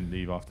can't believe he didn't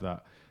leave after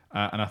that.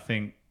 And I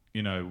think,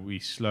 he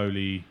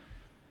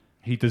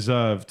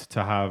deserved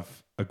to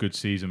have a good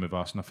season with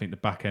us. And I think the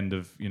back end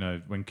of,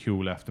 when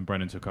Kuehl left and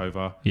Brennan took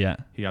over, he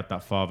had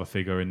that father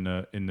figure in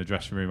the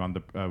dressing room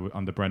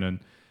under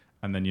Brennan.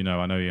 And then,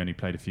 I know he only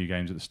played a few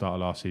games at the start of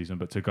last season,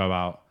 but to go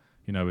out,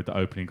 with the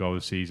opening goal of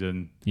the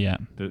season,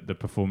 the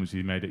performance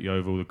he made at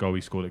Yeovil, the goal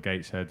he scored at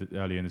Gateshead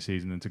earlier in the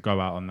season, and to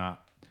go out on that,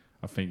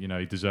 I think,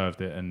 he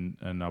deserved it,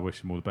 and I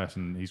wish him all the best.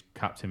 And he's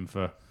captain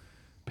for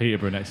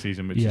Peterborough next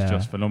season, which is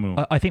just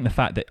phenomenal. I think the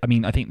fact that,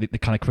 I think the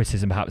kind of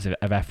criticism perhaps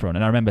of Ephron,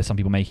 and I remember some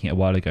people making it a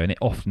while ago, and it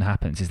often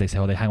happens, is they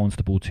say, they hang on to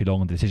the ball too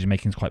long and the decision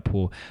making is quite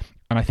poor.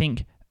 And I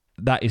think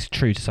that is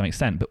true to some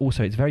extent, but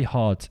also it's very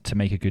hard to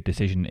make a good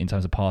decision in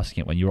terms of passing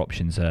it when your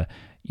options are,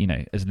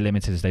 as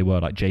limited as they were,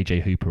 like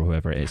JJ Hooper or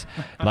whoever it is.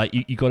 Like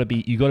you got to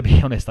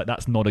be honest. Like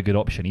that's not a good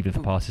option, even if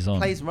the pass is on.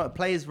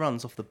 Players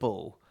runs off the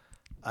ball,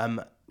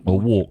 or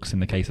walks in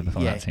the case of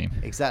that team.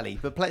 Exactly.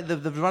 But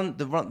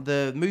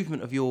the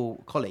movement of your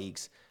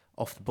colleagues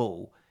off the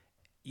ball,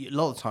 a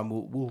lot of the time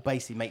will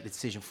basically make the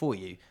decision for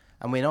you.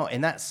 And we're not in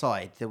that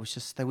side. They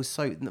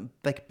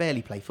could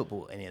barely play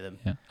football, any of them.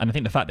 Yeah, and I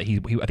think the fact that I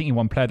think he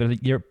won Player of the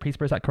Year at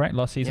Peterborough, is that correct,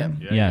 last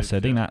season? Yeah. So I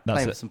think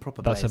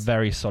that's a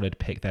very solid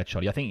pick there,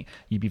 Charlie. I think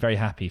you'd be very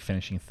happy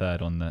finishing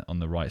third on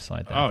the right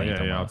side there.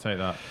 I'll take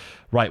that.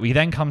 Right, we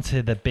then come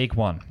to the big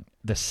one,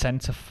 the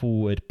centre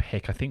forward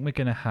pick. I think we're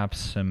going to have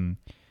some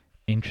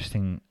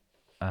interesting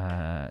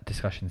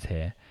discussions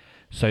here.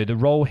 So the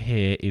role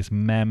here is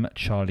Mem,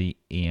 Charlie,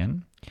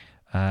 Iain.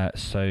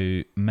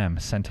 So Mem,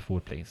 centre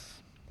forward, please.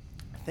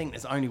 I think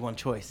there's only one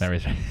choice. There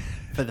is.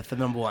 for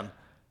number one.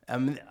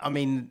 I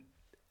mean,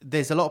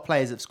 there's a lot of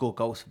players that have scored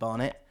goals for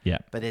Barnet. Yeah.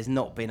 But there's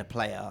not been a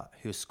player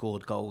who has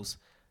scored goals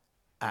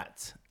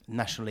at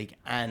National League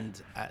and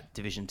at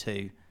Division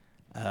 2.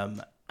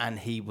 And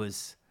he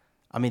was,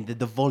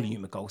 the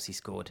volume of goals he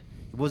scored.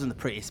 He wasn't the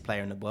prettiest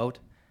player in the world,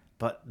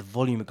 but the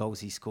volume of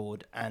goals he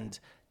scored and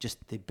just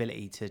the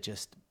ability to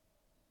just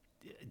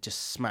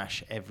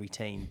smash every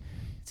team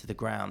to the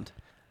ground.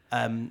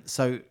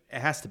 So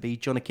it has to be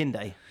John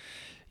Akinde.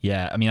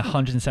 Yeah,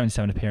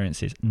 177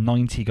 appearances,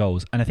 90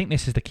 goals. And I think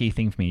this is the key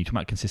thing for me. You're talking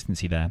about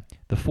consistency there.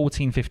 The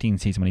 14-15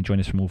 season when he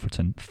joined us from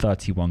Wolverhampton,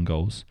 31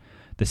 goals.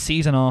 The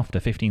season after,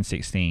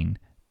 15-16,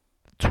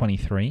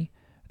 23.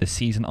 The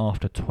season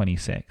after,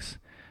 26.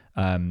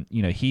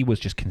 He was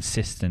just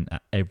consistent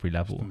at every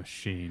level. Just a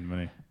machine,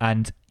 wasn't he?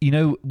 And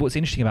what's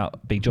interesting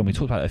about Big John, we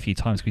talked about it a few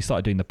times, because we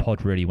started doing the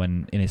pod really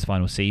when in his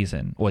final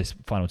season, or his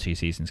final 2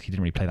 seasons, he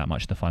didn't really play that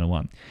much in the final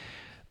one,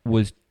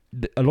 was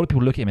a lot of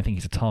people look at him and think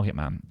he's a target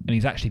man, and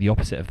he's actually the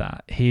opposite of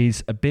that.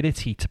 His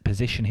ability to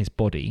position his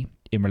body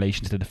in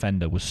relation to the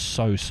defender was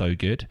so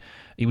good.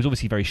 He was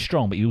obviously very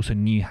strong, but he also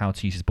knew how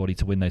to use his body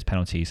to win those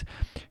penalties.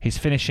 His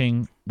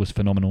finishing was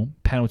phenomenal.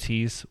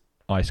 Penalties,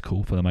 ice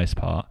cool for the most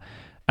part.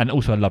 And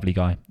also a lovely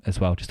guy as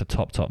well, just a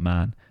top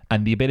man.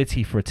 And the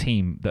ability for a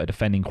team that are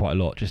defending quite a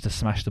lot just to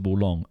smash the ball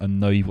long and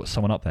know you've got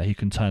someone up there who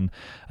can turn.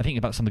 I think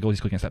about some of the goals he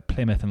scored against like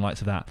Plymouth and lights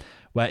of that,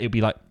 where it would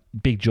be like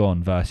Big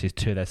John versus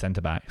 2 of their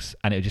centre-backs,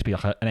 and it would just be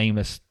like an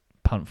aimless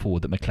punt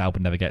forward that McLeod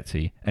would never get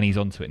to, and he's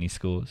onto it and he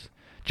scores.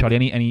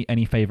 Charlie,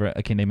 any favourite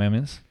Akinde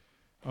moments?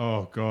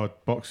 Oh God,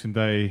 Boxing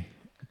Day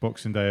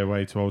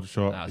away to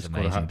Aldershot. He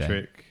scored a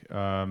hat-trick.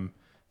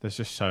 There's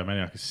just so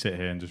many. I could sit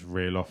here and just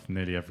reel off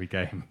nearly every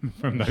game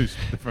from those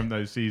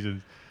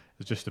seasons.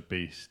 It's just a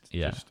beast.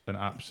 Yeah. Just an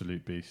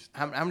absolute beast.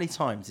 How many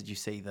times did you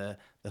see the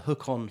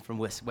hook on from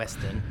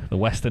Western? The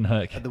Western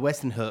hook. The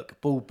Western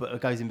hook. Ball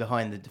goes in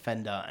behind the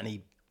defender and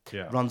he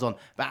runs on.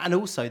 And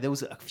also there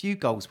was a few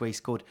goals where he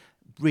scored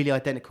really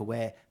identical,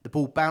 where the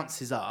ball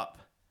bounces up.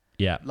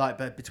 Yeah.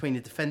 Like between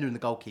the defender and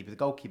the goalkeeper. The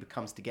goalkeeper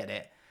comes to get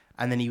it,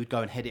 and then he would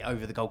go and head it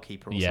over the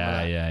goalkeeper or something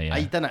like that. Yeah.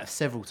 He'd done that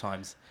several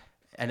times.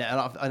 And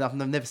I've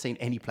never seen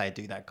any player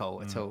do that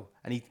goal at all.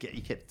 And he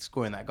kept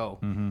scoring that goal.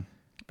 Mm-hmm.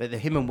 But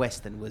him and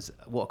Weston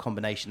what a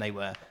combination they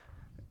were.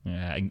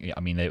 Yeah,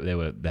 they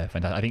were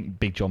fantastic. I think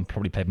Big John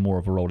probably played more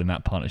of a role in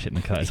that partnership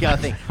than Curtis. Yeah, I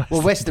think.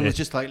 Well, Weston was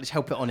just like, let's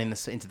help it on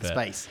into the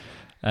space.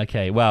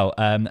 Okay, well,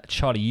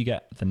 Charlie, you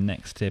get the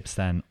next tips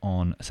then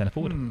on centre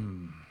forward.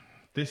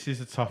 This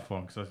is a tough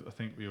one because I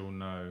think we all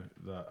know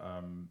that.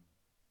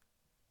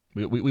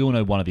 We all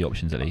know one of the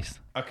options at least.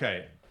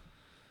 Okay,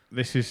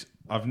 this is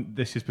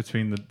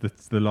between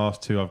the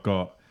last 2 I've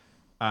got,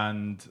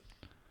 and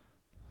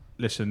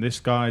listen, this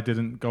guy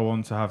didn't go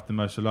on to have the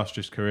most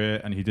illustrious career,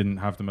 and he didn't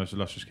have the most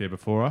illustrious career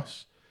before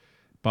us.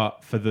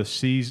 But for the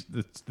 2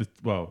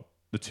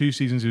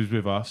 seasons he was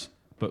with us,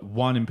 but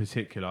one in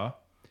particular,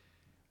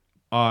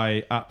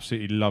 I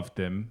absolutely loved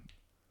him,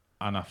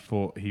 and I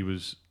thought he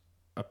was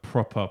a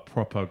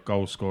proper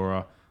goal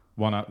scorer.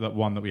 One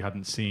that we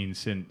hadn't seen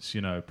since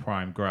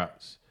prime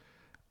Gratz.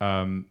 So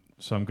I'm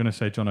going to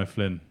say John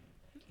O'Flynn.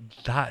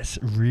 That's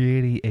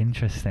really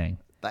interesting.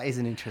 That is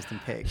an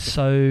interesting pick.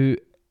 So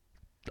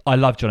I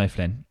love John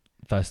O'Flynn,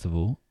 first of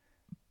all,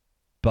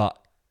 but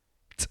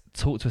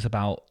talk to us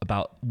about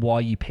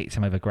why you picked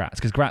him over Gratz,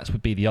 because Gratz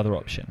would be the other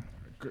option.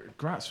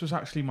 Gratz was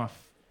actually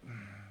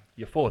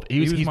your fourth.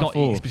 He's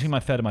between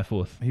my third and my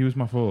fourth. He was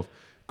my fourth.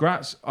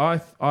 Gratz, I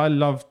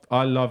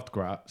loved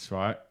Gratz,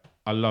 right?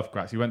 I love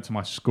Gratz. He went to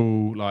my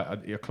school. Like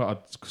I'd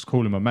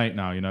call him a mate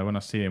now. When I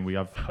see him, we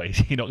have. Oh, is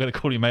he not going to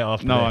call you mate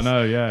after this? No, I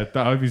know. Yeah,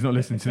 I hope he's not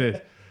listening to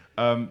this.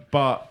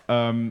 But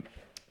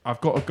I've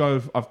got to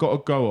go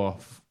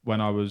off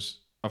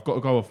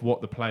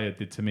what the player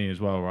did to me as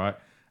well, right?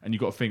 And you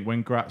got to think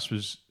when Gratz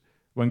was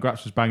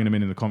banging him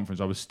in the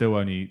conference, I was still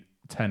only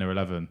 10 or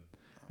 11,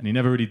 and he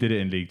never really did it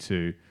in League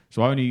Two.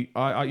 So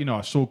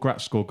I saw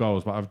Gratz score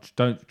goals, but I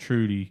don't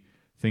truly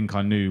think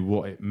I knew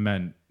what it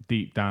meant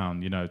deep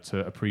down, to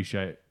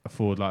appreciate a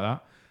forward like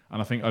that.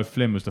 And I think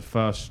O'Flynn was the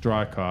first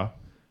striker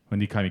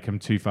when he came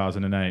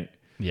 2008.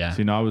 Yeah. So,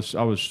 you know, I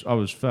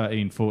was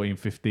 13, 14,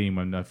 15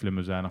 when Flynn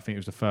was there, and I think it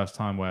was the first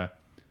time where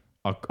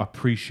I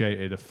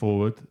appreciated a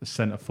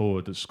centre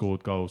forward that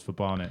scored goals for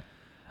Barnet.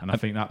 And I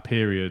think that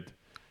period,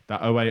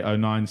 that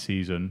 08-09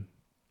 season,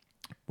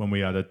 when we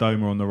had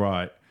Adoma on the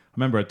right, I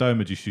remember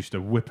Adoma just used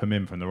to whip him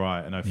in from the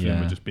right, and Flynn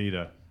would just be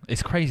there.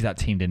 It's crazy that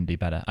team didn't do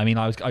better. I mean,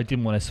 I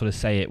didn't want to sort of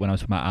say it when I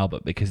was talking about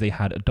Albert, because they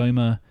had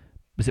Adoma.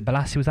 Was it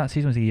Balassi? Was that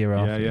season? Was it a year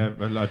after? Yeah.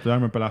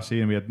 Adoma, Balassi,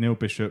 and we had Neil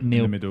Bishop in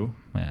the middle.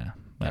 Yeah.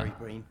 Gary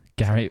Breen.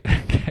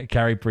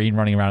 Gary Breen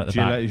running around at the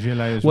back.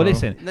 Gillet as well, well.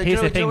 listen.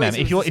 Here's the thing, man.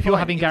 If you're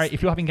having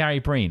Gary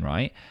Breen,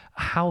 right?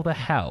 How the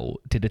hell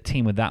did a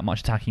team with that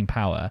much attacking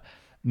power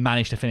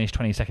manage to finish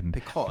 22nd?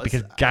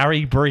 Because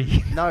Gary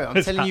Breen. No,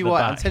 I'm telling you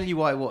why. I'm telling you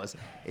why it was.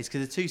 It's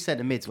because the two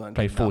centre mids weren't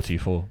played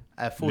 4-2-4.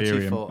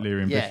 4-2-4.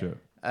 Leary and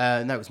Bishop.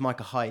 No, it was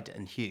Micah Hyde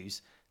and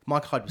Hughes.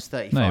 Micah Hyde was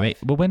 35. No, mate.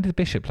 Well, when did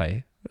Bishop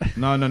play?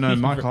 No.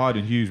 Micah Hyde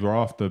and Hughes were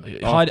after.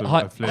 Hyde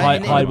was in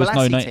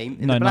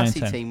the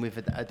Balassi team with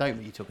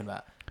Adoma you're talking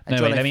about.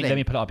 No, wait, let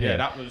me put it up here. Yeah,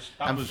 that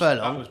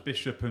was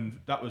Bishop and.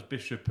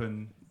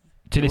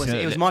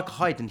 It was Micah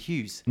Hyde and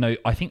Hughes. No,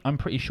 I'm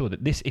pretty sure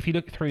that this. If you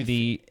look through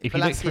the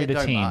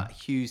team,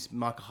 Hughes,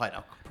 Micah Hyde.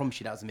 I promise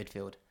you that was the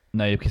midfield.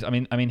 No, because I'm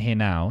in here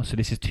now. So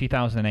this is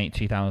 2008,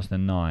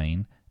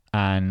 2009,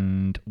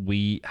 and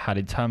we had,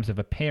 in terms of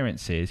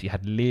appearances, you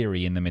had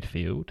Leary in the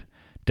midfield.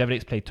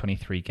 Devlix played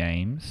 23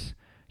 games.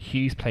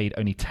 Hughes played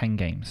only 10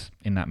 games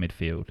in that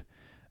midfield.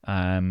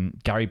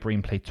 Gary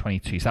Breen played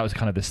 22, so that was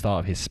kind of the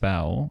start of his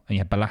spell. And you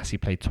had Balassi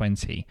played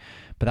 20,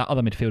 but that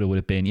other midfielder would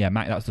have been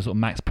that was the sort of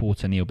Max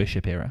Porter, Neil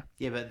Bishop era.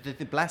 Yeah, but the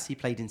Balassi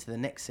played into the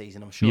next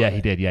season, I'm sure. Yeah,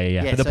 he did.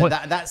 Yeah. But so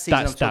that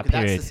season that's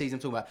the season I'm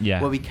talking about.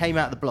 Yeah. Where we came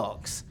out the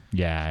blocks.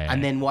 Yeah.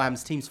 And then what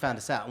happens? Teams found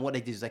us out, and what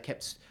they did is they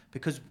kept,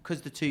 because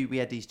we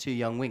had these two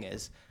young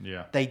wingers.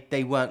 Yeah.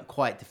 They weren't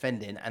quite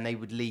defending, and they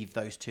would leave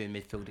those two in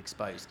midfield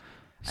exposed.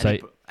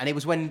 And it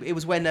was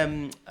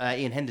when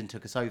Iain Hendon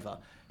took us over,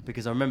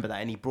 because I remember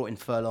that, and he brought in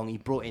Furlong, he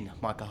brought in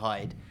Micah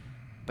Hyde,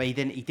 but he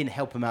didn't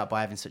help him out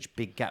by having such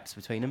big gaps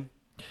between them.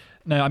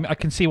 No, I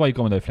can see why you're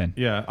going with O'Flynn.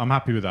 Yeah, I'm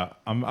happy with that.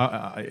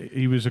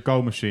 He was a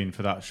goal machine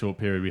for that short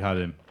period we had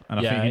him.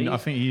 And I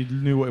think he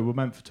knew what it was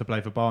meant to play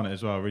for Barnet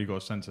as well. I really got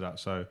a sense of that.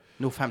 So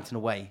Northampton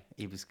away,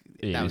 he was.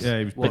 But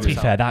to be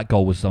fair, that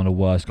goal was one of the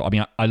worst goals. I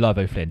mean, I love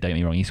O'Flynn. Don't get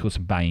me wrong; he scored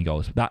some banging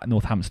goals. That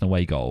Northampton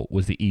away goal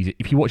was the easy.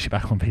 If you watch it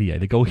back on video,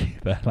 the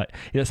goalkeeper, it's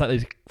like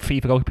those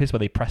FIFA goalkeepers where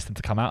they press them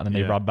to come out and then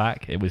they run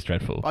back. It was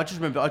dreadful. I just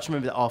remember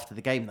that after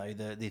the game though,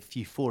 the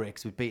euphoria,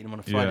 because we'd beaten them on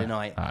a Friday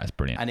night. It's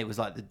brilliant. And it was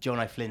like the John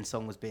O'Flynn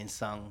song was being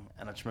sung,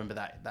 and I just remember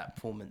that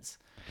performance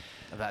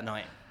of that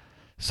night.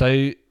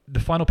 So the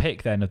final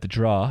pick then of the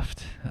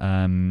draft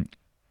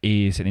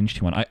is an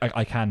interesting one.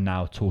 I can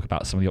now talk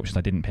about some of the options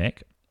I didn't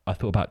pick. I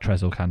thought about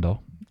Trezor Kandol.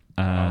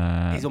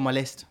 He's on my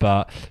list,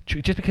 but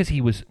just because he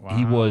was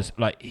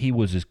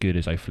as good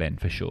as O'Flynn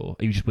for sure.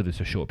 He was just with us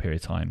for a short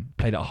period of time.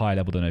 Played at a higher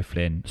level than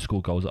O'Flynn.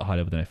 Scored goals at a higher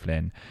level than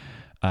O'Flynn.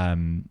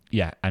 And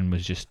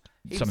was just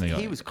something.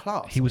 He was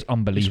class. He was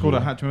unbelievable. He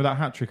scored that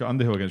hat trick at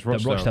Underhill against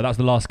Rochdale. That was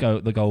the last goal.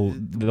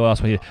 The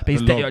last one. But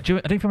I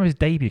don't remember his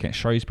debut against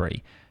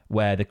Shrewsbury,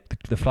 where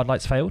the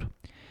floodlights failed.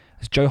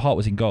 Joe Hart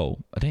was in goal.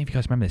 I don't know if you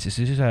guys remember this.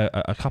 This is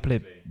a couple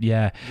of...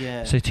 Yeah.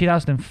 So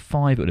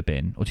 2005 it would have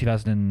been, or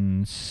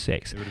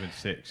 2006. It would have been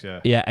 6, yeah.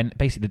 Yeah, and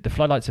basically the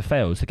floodlights have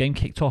failed. So the game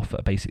kicked off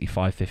at basically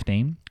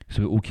 5:15. So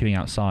we were all queuing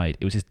outside.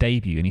 It was his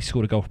debut, and he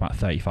scored a goal from about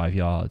 35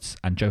 yards.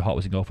 And Joe Hart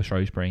was in goal for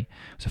Shrewsbury.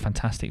 It was a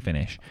fantastic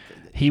finish.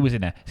 He was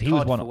in there. So he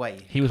was one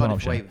option.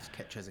 Cardiff away was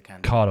Trezor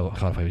Kandol.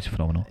 Cardiff away was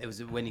phenomenal. It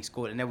was when he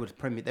scored, and they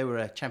were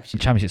a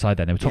championship. Championship side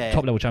then. They were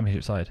top level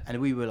championship side. And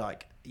we were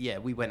like,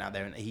 we went out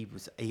there, and he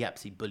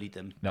absolutely bullied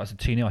them. That was a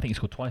 2-0. I think he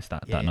scored twice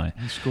that night.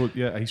 He scored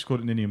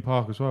at Ninian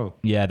Park as well.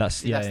 Yeah,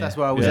 that's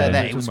where I was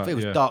there. It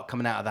was dark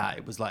coming out of that.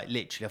 It was like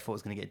literally, I thought I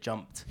was going to get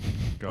jumped.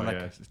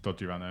 It's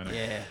dodgy around there, isn't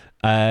it?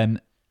 Yeah.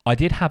 I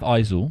did have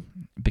Eisel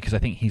because I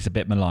think he's a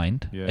bit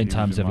maligned in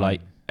terms of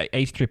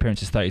 83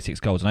 appearances, 36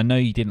 goals. And I know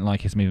you didn't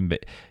like his movement,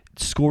 but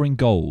scoring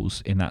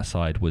goals in that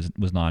side was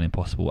nigh on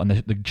impossible. And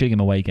the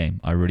Gillingham away game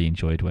I really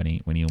enjoyed when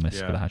he almost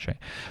scored a hat trick.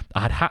 I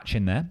had Hatch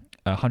in there,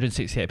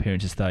 168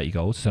 appearances, 30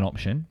 goals as an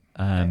option.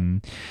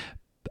 And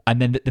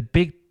then the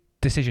big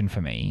decision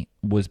for me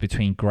was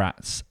between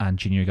Gratz and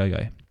Junior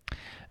Gogo.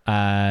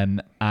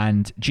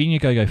 And Junior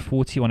Gogo,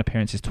 41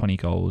 appearances, 20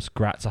 goals.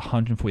 Gratz,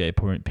 148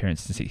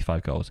 appearances and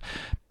 65 goals.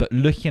 But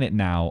looking at it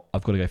now,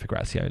 I've got to go for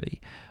Grazioli.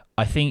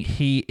 I think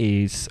he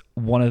is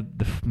one of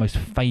the most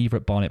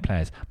favourite Barnet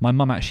players. My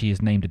mum actually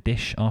has named a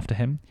dish after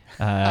him.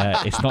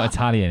 It's not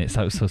Italian. It's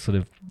sort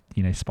of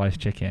spiced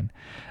chicken.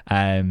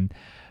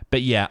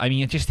 But yeah, I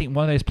mean, I just think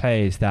one of those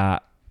players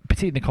that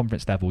particularly in the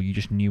conference level, you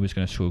just knew he was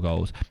going to score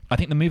goals. I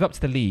think the move up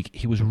to the league,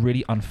 he was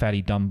really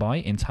unfairly done by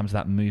in terms of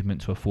that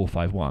movement to a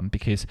 4-5-1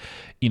 because,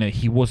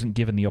 he wasn't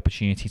given the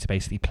opportunity to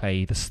basically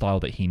play the style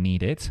that he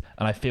needed.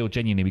 And I feel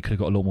genuinely we could have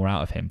got a lot more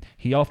out of him.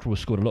 He after all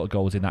scored a lot of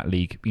goals in that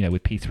league,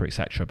 with Peter,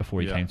 etc.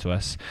 before he came to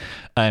us.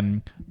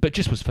 But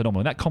just was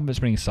phenomenal. That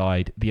conference winning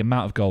side, the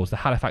amount of goals, the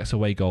Halifax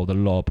away goal, the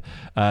lob,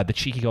 the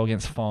cheeky goal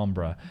against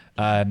Farnborough,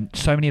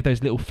 so many of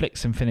those little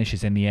flicks and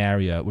finishes in the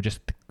area were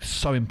just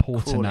so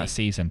important that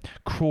season.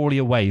 Crawley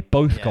away,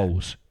 both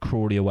goals,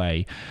 Crawley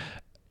away.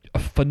 A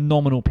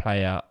phenomenal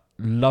player,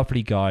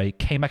 lovely guy,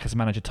 came back as a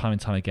manager time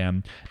and time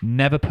again,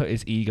 never put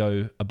his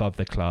ego above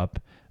the club.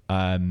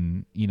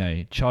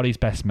 Charlie's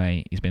best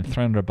mate. He's been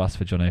thrown under a bus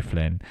for John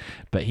O'Flynn,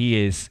 but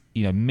he is,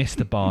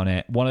 Mr.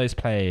 Barnet, one of those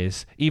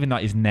players. Even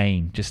like his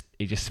name, it's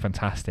just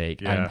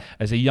fantastic. Yeah. And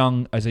as a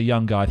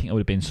young guy, I think I would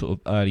have been sort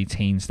of early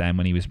teens then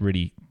when he was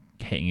really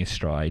hitting his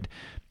stride.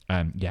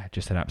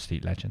 Just an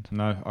absolute legend.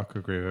 No, I could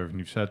agree with everything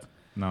you've said.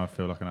 Now I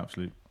feel like an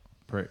absolute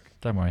prick.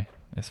 Don't worry,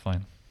 it's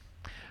fine.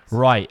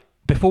 Right.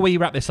 Before we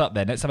wrap this up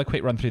then, let's have a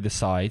quick run through the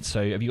side.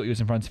 So have you got yours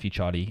in front of you,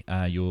 Charlie,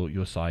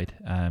 your side,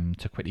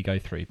 to quickly go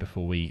through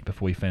before we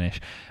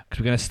finish? Because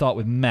we're going to start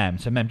with Mem.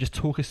 So Mem, just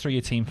talk us through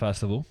your team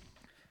first of all.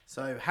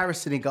 So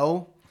Harrison in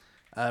goal,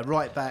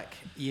 right back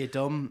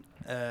Iain,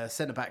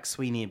 centre back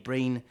Sweeney and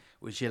Breen,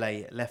 with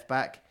Gillet left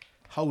back.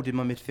 Holding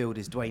my midfield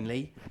is Dwayne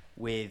Lee,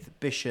 with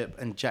Bishop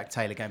and Jack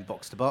Taylor going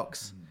box to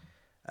box.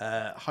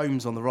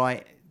 Holmes on the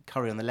right,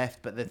 Curry on the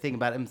left. But the thing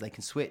about them is they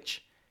can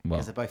switch.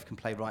 Because they both can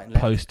play right and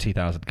left. Post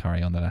 2000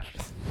 Curry on the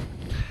left.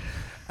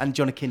 And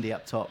John Akindi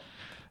up top.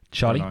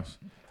 Charlie? Oh, nice.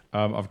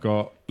 I've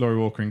got Laurie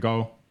Walker in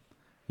goal.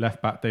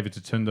 Left back David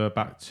Tatunda.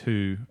 Back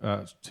two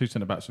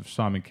centre backs with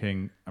Simon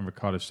King and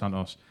Ricardo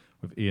Santos,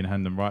 with Ian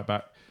Hendon right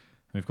back.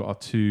 And we've got our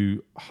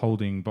two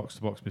holding box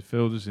to box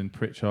midfielders in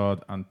Pritchard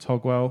and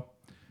Togwell.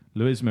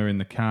 Louisma in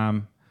the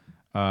cam.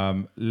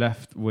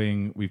 Left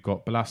wing we've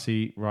got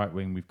Balassi. Right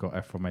wing we've got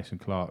Ephron Mason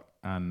Clark.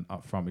 And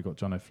up front we've got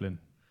John O'Flynn.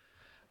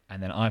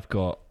 And then I've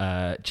got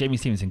Jamie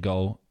Stevens in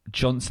goal,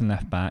 Johnson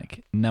left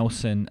back,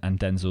 Nelson and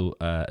Denzel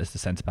as the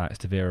centre backs,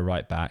 Tavira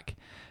right back.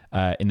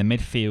 In the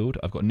midfield,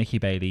 I've got Nicky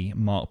Bailey,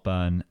 Mark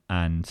Byrne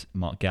and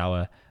Mark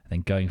Gower. And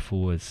then going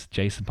forwards,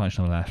 Jason Punch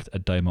on the left,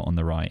 Adoma on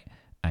the right,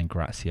 and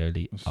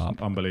Grazioli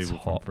up. Unbelievable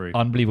front three.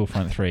 Unbelievable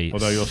front three.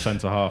 Although your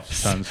centre half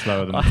turns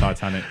slower than the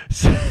Titanic.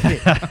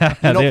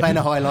 You're not playing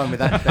a high line with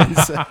that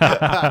defence.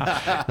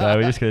 No,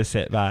 we're just going to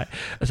sit back.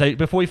 So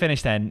before we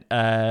finish then,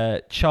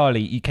 Charlie,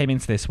 you came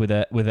into this with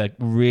a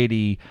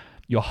really,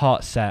 your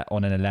heart set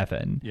on an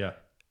 11. Yeah.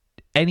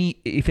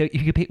 If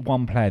you could pick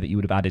one player that you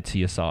would have added to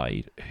your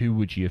side, who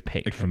would you have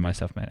picked Akindi. from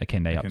myself, mate?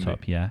 Akinde up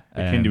top, yeah.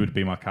 Akindi would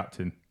be my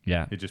captain.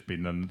 Yeah. He'd just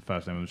been the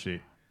first name on the sheet.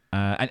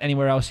 And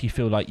anywhere else you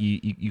feel like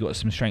you got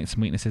some strengths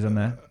and weaknesses on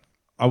there?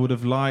 I would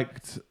have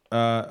liked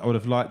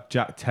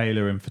Jack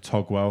Taylor in for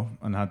Togwell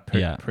and had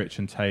Pritch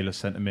and Taylor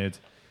centre mid,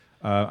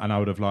 and I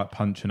would have liked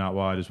Punching out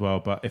wide as well.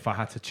 But if I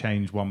had to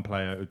change one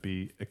player, it would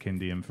be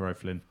Akindi in for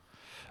O'Flynn.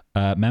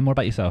 Mem, what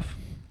about yourself?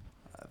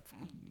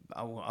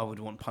 I would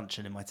want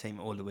Punching in my team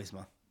or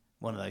Louisma.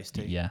 One of those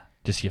two. Yeah,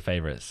 just your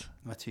favourites.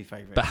 My two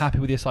favourites. But happy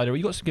with your side, or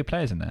you got some good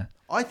players in there?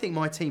 I think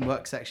my team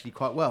works actually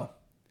quite well.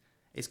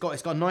 It's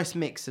got a nice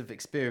mix of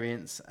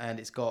experience and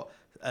it's got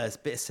a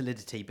bit of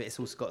solidity, but it's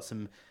also got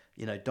some,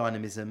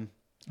 dynamism.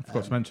 I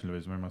forgot to mention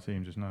Louisma in my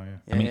team just now.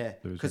 Yeah.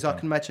 Because I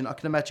can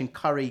imagine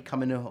Curry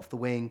coming off the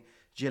wing,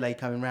 Gillet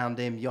coming round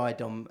him,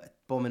 Yaidom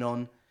bombing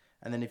on,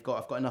 and then I've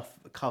got enough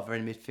cover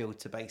in midfield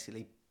to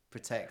basically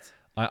protect.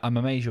 I'm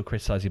amazed you're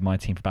criticising my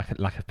team for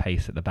lack of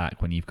pace at the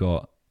back when you've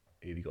got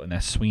in there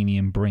Sweeney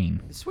and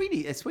Breen.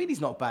 Sweeney's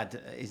not bad.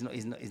 He's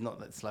not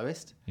the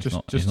slowest. He's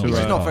just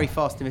not very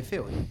fast in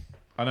midfield.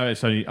 I know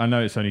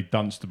it's only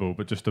Dunstable,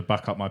 but just to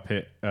back up my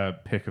pick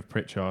of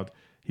Pritchard,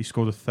 he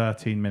scored a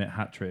 13-minute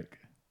hat trick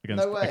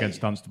against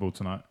Dunstable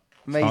tonight.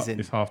 Amazing.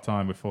 It's half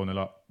time. We're 4-0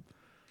 up.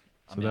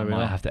 So I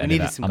might have to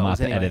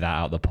edit that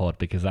out of the pod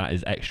because that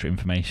is extra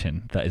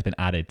information that has been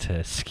added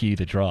to skew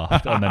the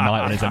draft on the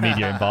night when there's a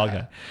media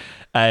embargo.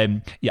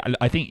 I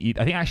think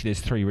actually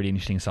there's three really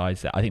interesting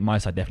sides there. I think my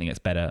side definitely gets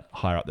better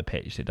higher up the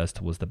pitch than it does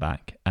towards the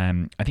back.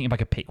 I think if I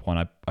could pick one,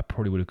 I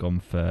probably would have gone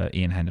for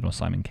Ian Hendon or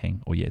Simon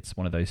King or Yids.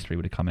 One of those three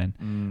would have come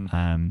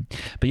in.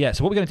 But yeah,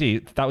 so what we're going to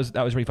do, that was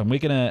really fun. We're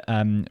going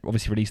to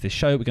obviously release this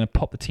show. We're going to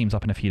pop the teams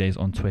up in a few days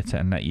on Twitter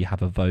and let you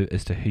have a vote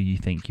as to who you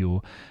think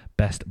your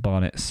best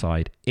Barnet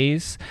side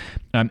is.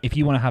 If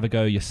you want to have a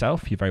go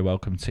yourself, you're very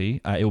welcome to.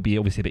 It will be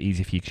obviously a bit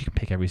easier for you because you can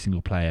pick every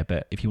single player,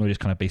 but if you want to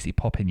just kind of basically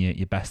pop in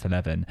your best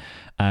 11,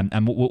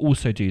 and what we'll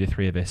also do, the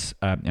three of us,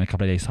 in a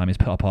couple of days' time, is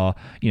put up our,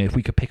 if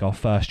we could pick our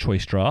first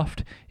choice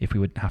draft, if we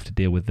wouldn't have to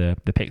deal with the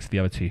picks of the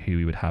other two, who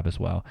we would have as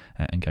well,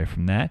 and go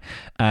from there.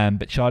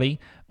 But Charlie,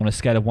 on a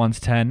scale of 1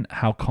 to 10,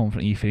 how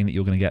confident are you feeling that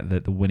you're going to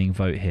get the winning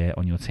vote here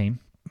on your team?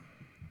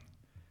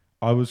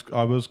 I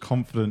was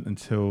confident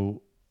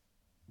until...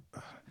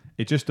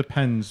 It just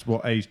depends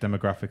what age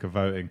demographic are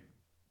voting.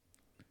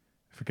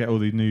 If I get all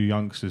the new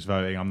youngsters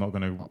voting, I'm not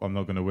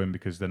gonna win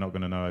because they're not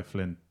gonna know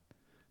O'Flynn.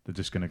 they're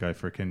just going to go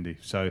for a kindy.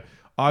 So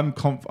I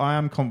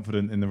am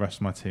confident in the rest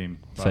of my team.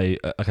 So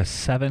like a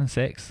 7,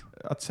 6?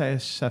 I'd say a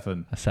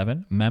 7. A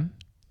 7? Mem?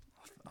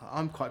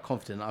 I'm quite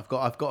confident. I've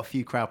got a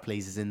few crowd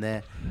pleasers in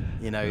there.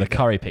 The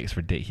curry pick's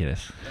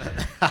ridiculous.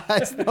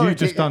 You've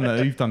just done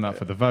that. You've done that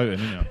for the voting,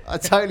 haven't you? I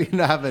totally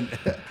haven't.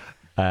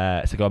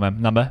 So go on,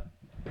 Mem. Number?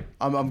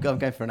 I'm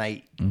going for an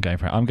 8. I'm going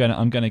for it. I'm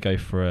going to go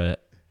for a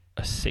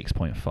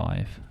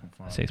 6.5.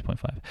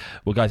 6.5.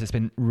 Well, guys, it's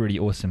been really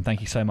awesome.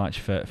 Thank you so much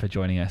for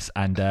joining us.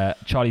 And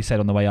Charlie said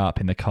on the way up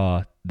in the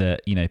car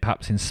that,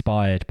 perhaps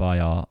inspired by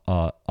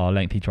our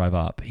lengthy drive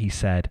up, he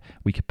said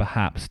we could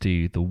perhaps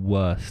do the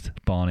worst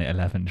Barnet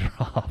 11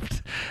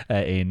 draft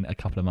in a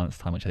couple of months'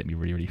 time, which I think would be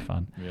really, really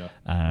fun. Yeah,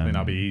 I think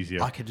that'll be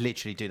easier. I could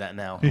literally do that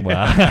now.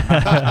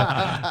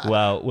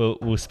 Well,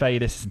 we'll spare you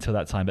this until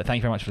that time. But thank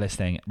you very much for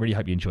listening. Really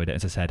hope you enjoyed it.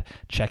 As I said,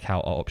 check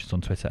out our options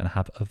on Twitter and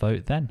have a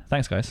vote then.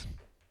 Thanks, guys.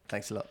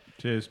 Thanks a lot.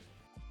 Cheers.